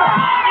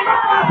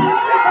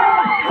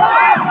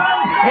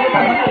 Ito,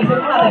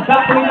 isip natin.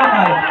 Back to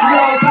Ilakay. No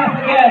pass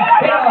again.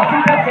 Ito, si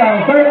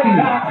Texel. 30.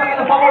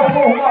 Second the power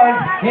forward.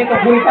 Ito,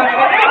 bulitan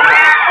again.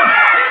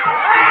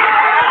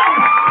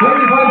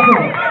 25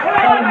 seconds.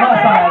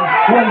 Salmasan.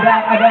 Going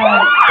back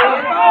again.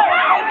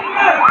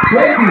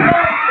 20.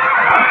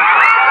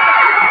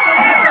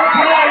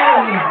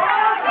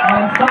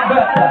 And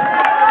Sabet.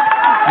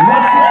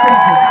 Last 16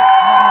 seconds.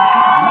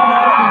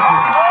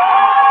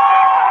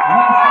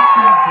 Last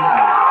 16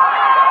 seconds.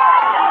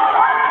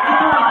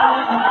 Ito na pala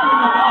ang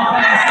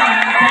pinaka-asayasan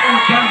ng Tail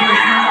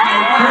Gambers na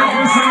Third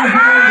personal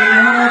foul.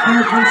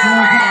 Third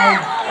personal foul.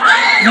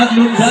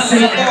 naglunda sa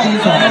ito.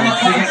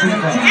 Last 16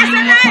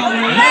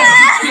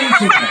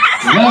 seconds.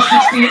 Last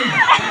 16.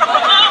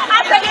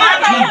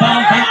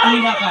 Rebound back to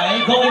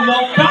Ilakay. Going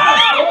long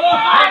pass.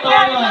 Ito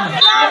naman.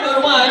 Ito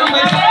naman.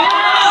 May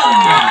pakilan.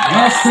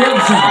 Last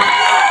 12 seconds.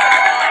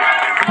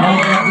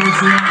 Foul number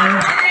 3.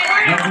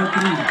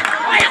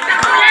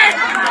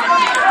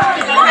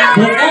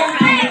 Buong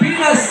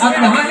Pilipinas at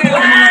lahat ng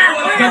mga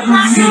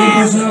OFWs.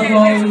 Personal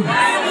foul.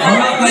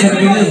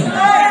 Serving.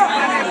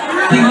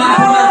 Tingnan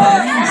po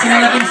natin sa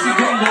labing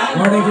segundo.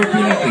 Warning for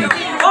penalty.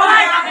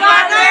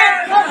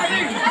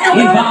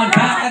 Inbound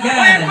back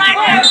again.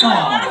 Ito,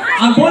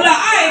 ang bola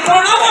ay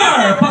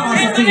turnover para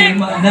sa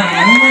team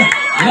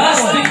ng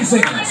Last 10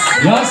 seconds.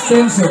 Last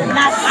 10 seconds.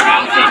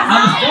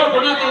 ang score po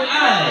natin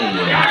ay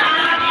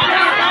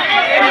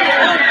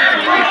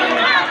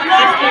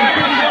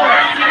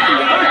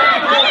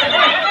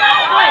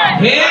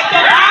hit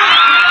the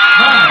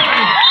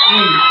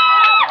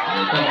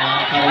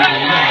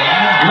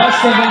Last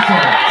 7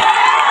 seconds.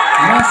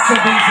 Last 7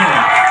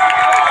 seconds.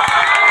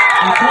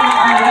 ito na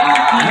kaya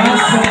ang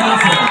Last 7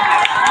 seconds.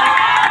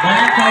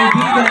 mga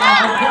kaibigan na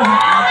kukuha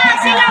ang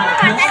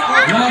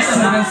Last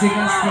 7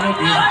 seconds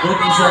penalty. Good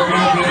inside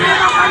penalty.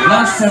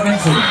 Last 7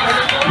 seconds.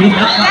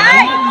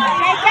 pinakain.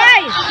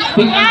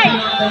 Tingnan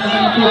po natin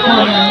ang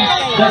performance.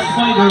 The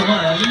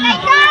Spider-Man.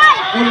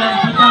 Ulang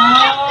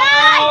bitaw.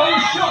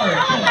 Short.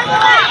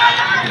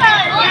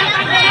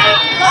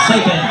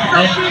 Second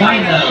and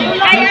final.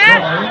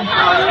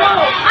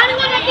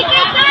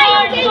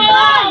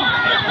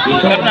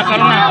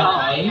 Karna.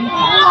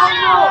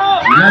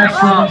 Last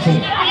 7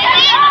 seconds.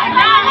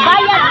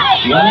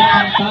 Walang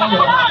ang talo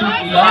ang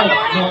Team ILAUD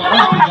noong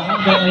umpisa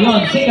hanggang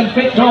ngayon. Second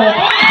free throw.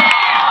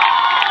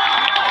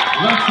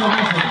 Last 7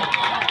 seconds.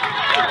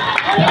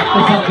 Back to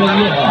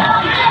Sangalero.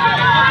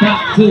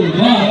 Back to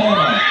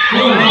Niabot.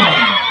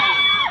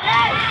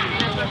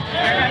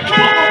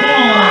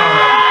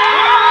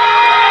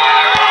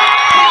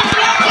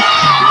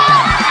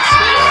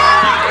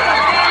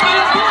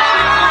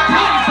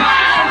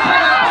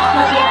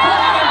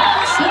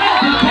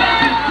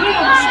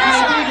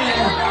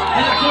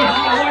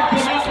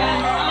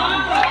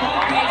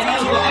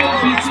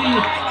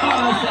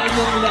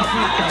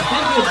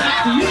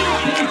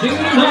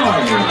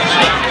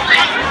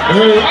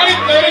 Alright,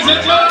 ladies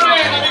and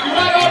gentlemen, a big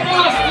round of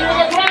applause to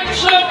the grand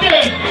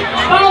champion,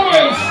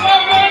 TAWID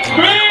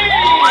 7B!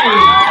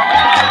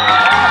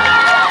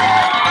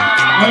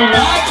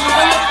 Alright,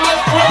 without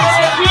much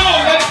further ado,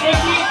 let's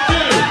proceed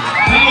to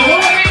the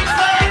awarding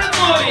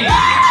ceremony.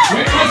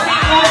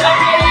 Requesting all the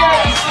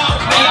players of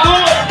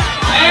ILAUD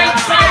and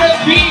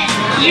 7B,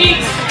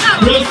 please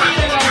proceed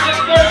to the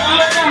center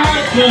of the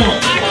hardcore.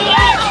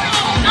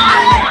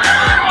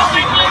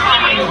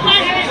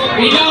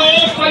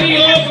 ILAUD,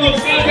 palihog from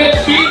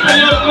 7B,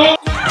 palihog.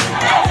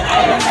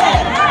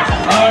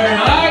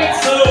 Alright,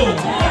 so,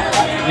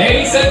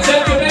 ladies and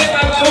gentlemen,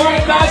 ang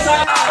award nasa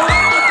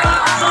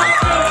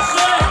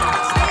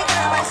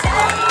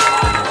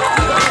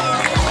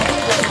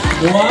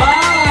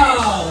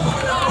wow!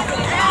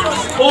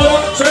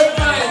 Pork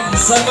Chairman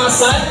sa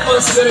Masan,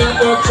 considering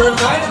Pork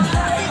Chairman.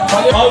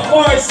 Of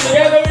course,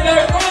 together with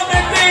our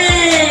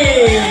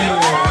committee!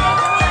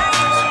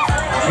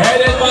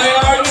 Headed by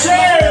our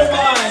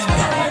chairman,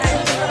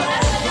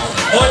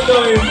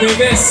 Otoy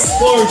Mines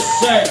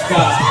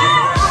Porseca.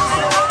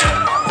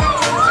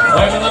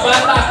 Ay mga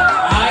bata,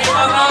 ay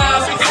mga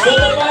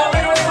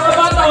bumabawin mga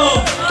bata oh.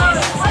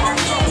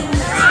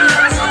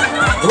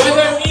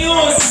 Weather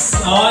news,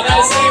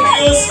 nasa yung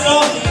news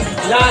no?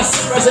 Last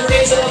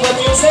presentation of the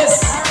newses.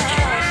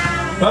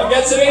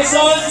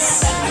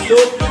 Congratulations to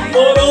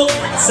Puro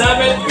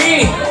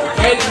 7B.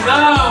 And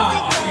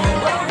now,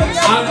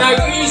 ang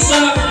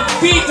nag-isang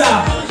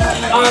bida,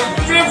 ang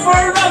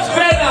preferred na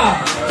pena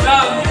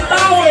ng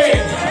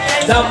TAWID,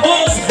 the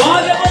most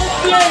valuable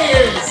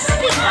players.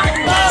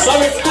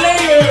 Sorry,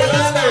 player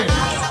rather.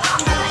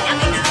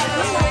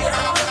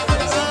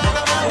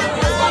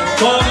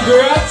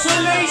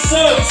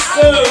 Congratulations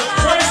to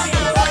Jersey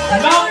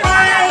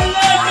number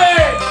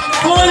 11,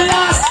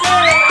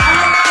 Pulaster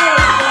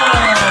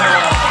Anton.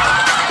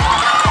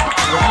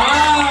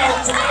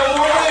 Wow, to be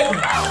awarded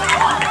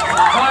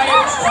by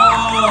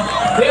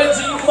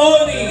Deji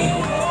Moni.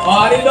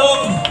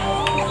 Parinong.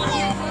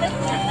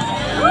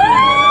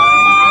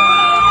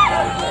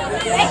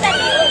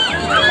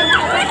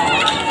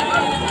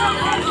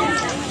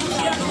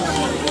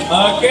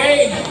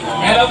 Okay,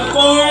 and of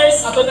course,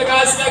 ato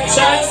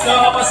nag-chance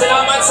na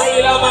pasalamat sa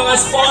ilang mga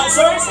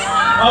sponsors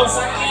of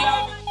sa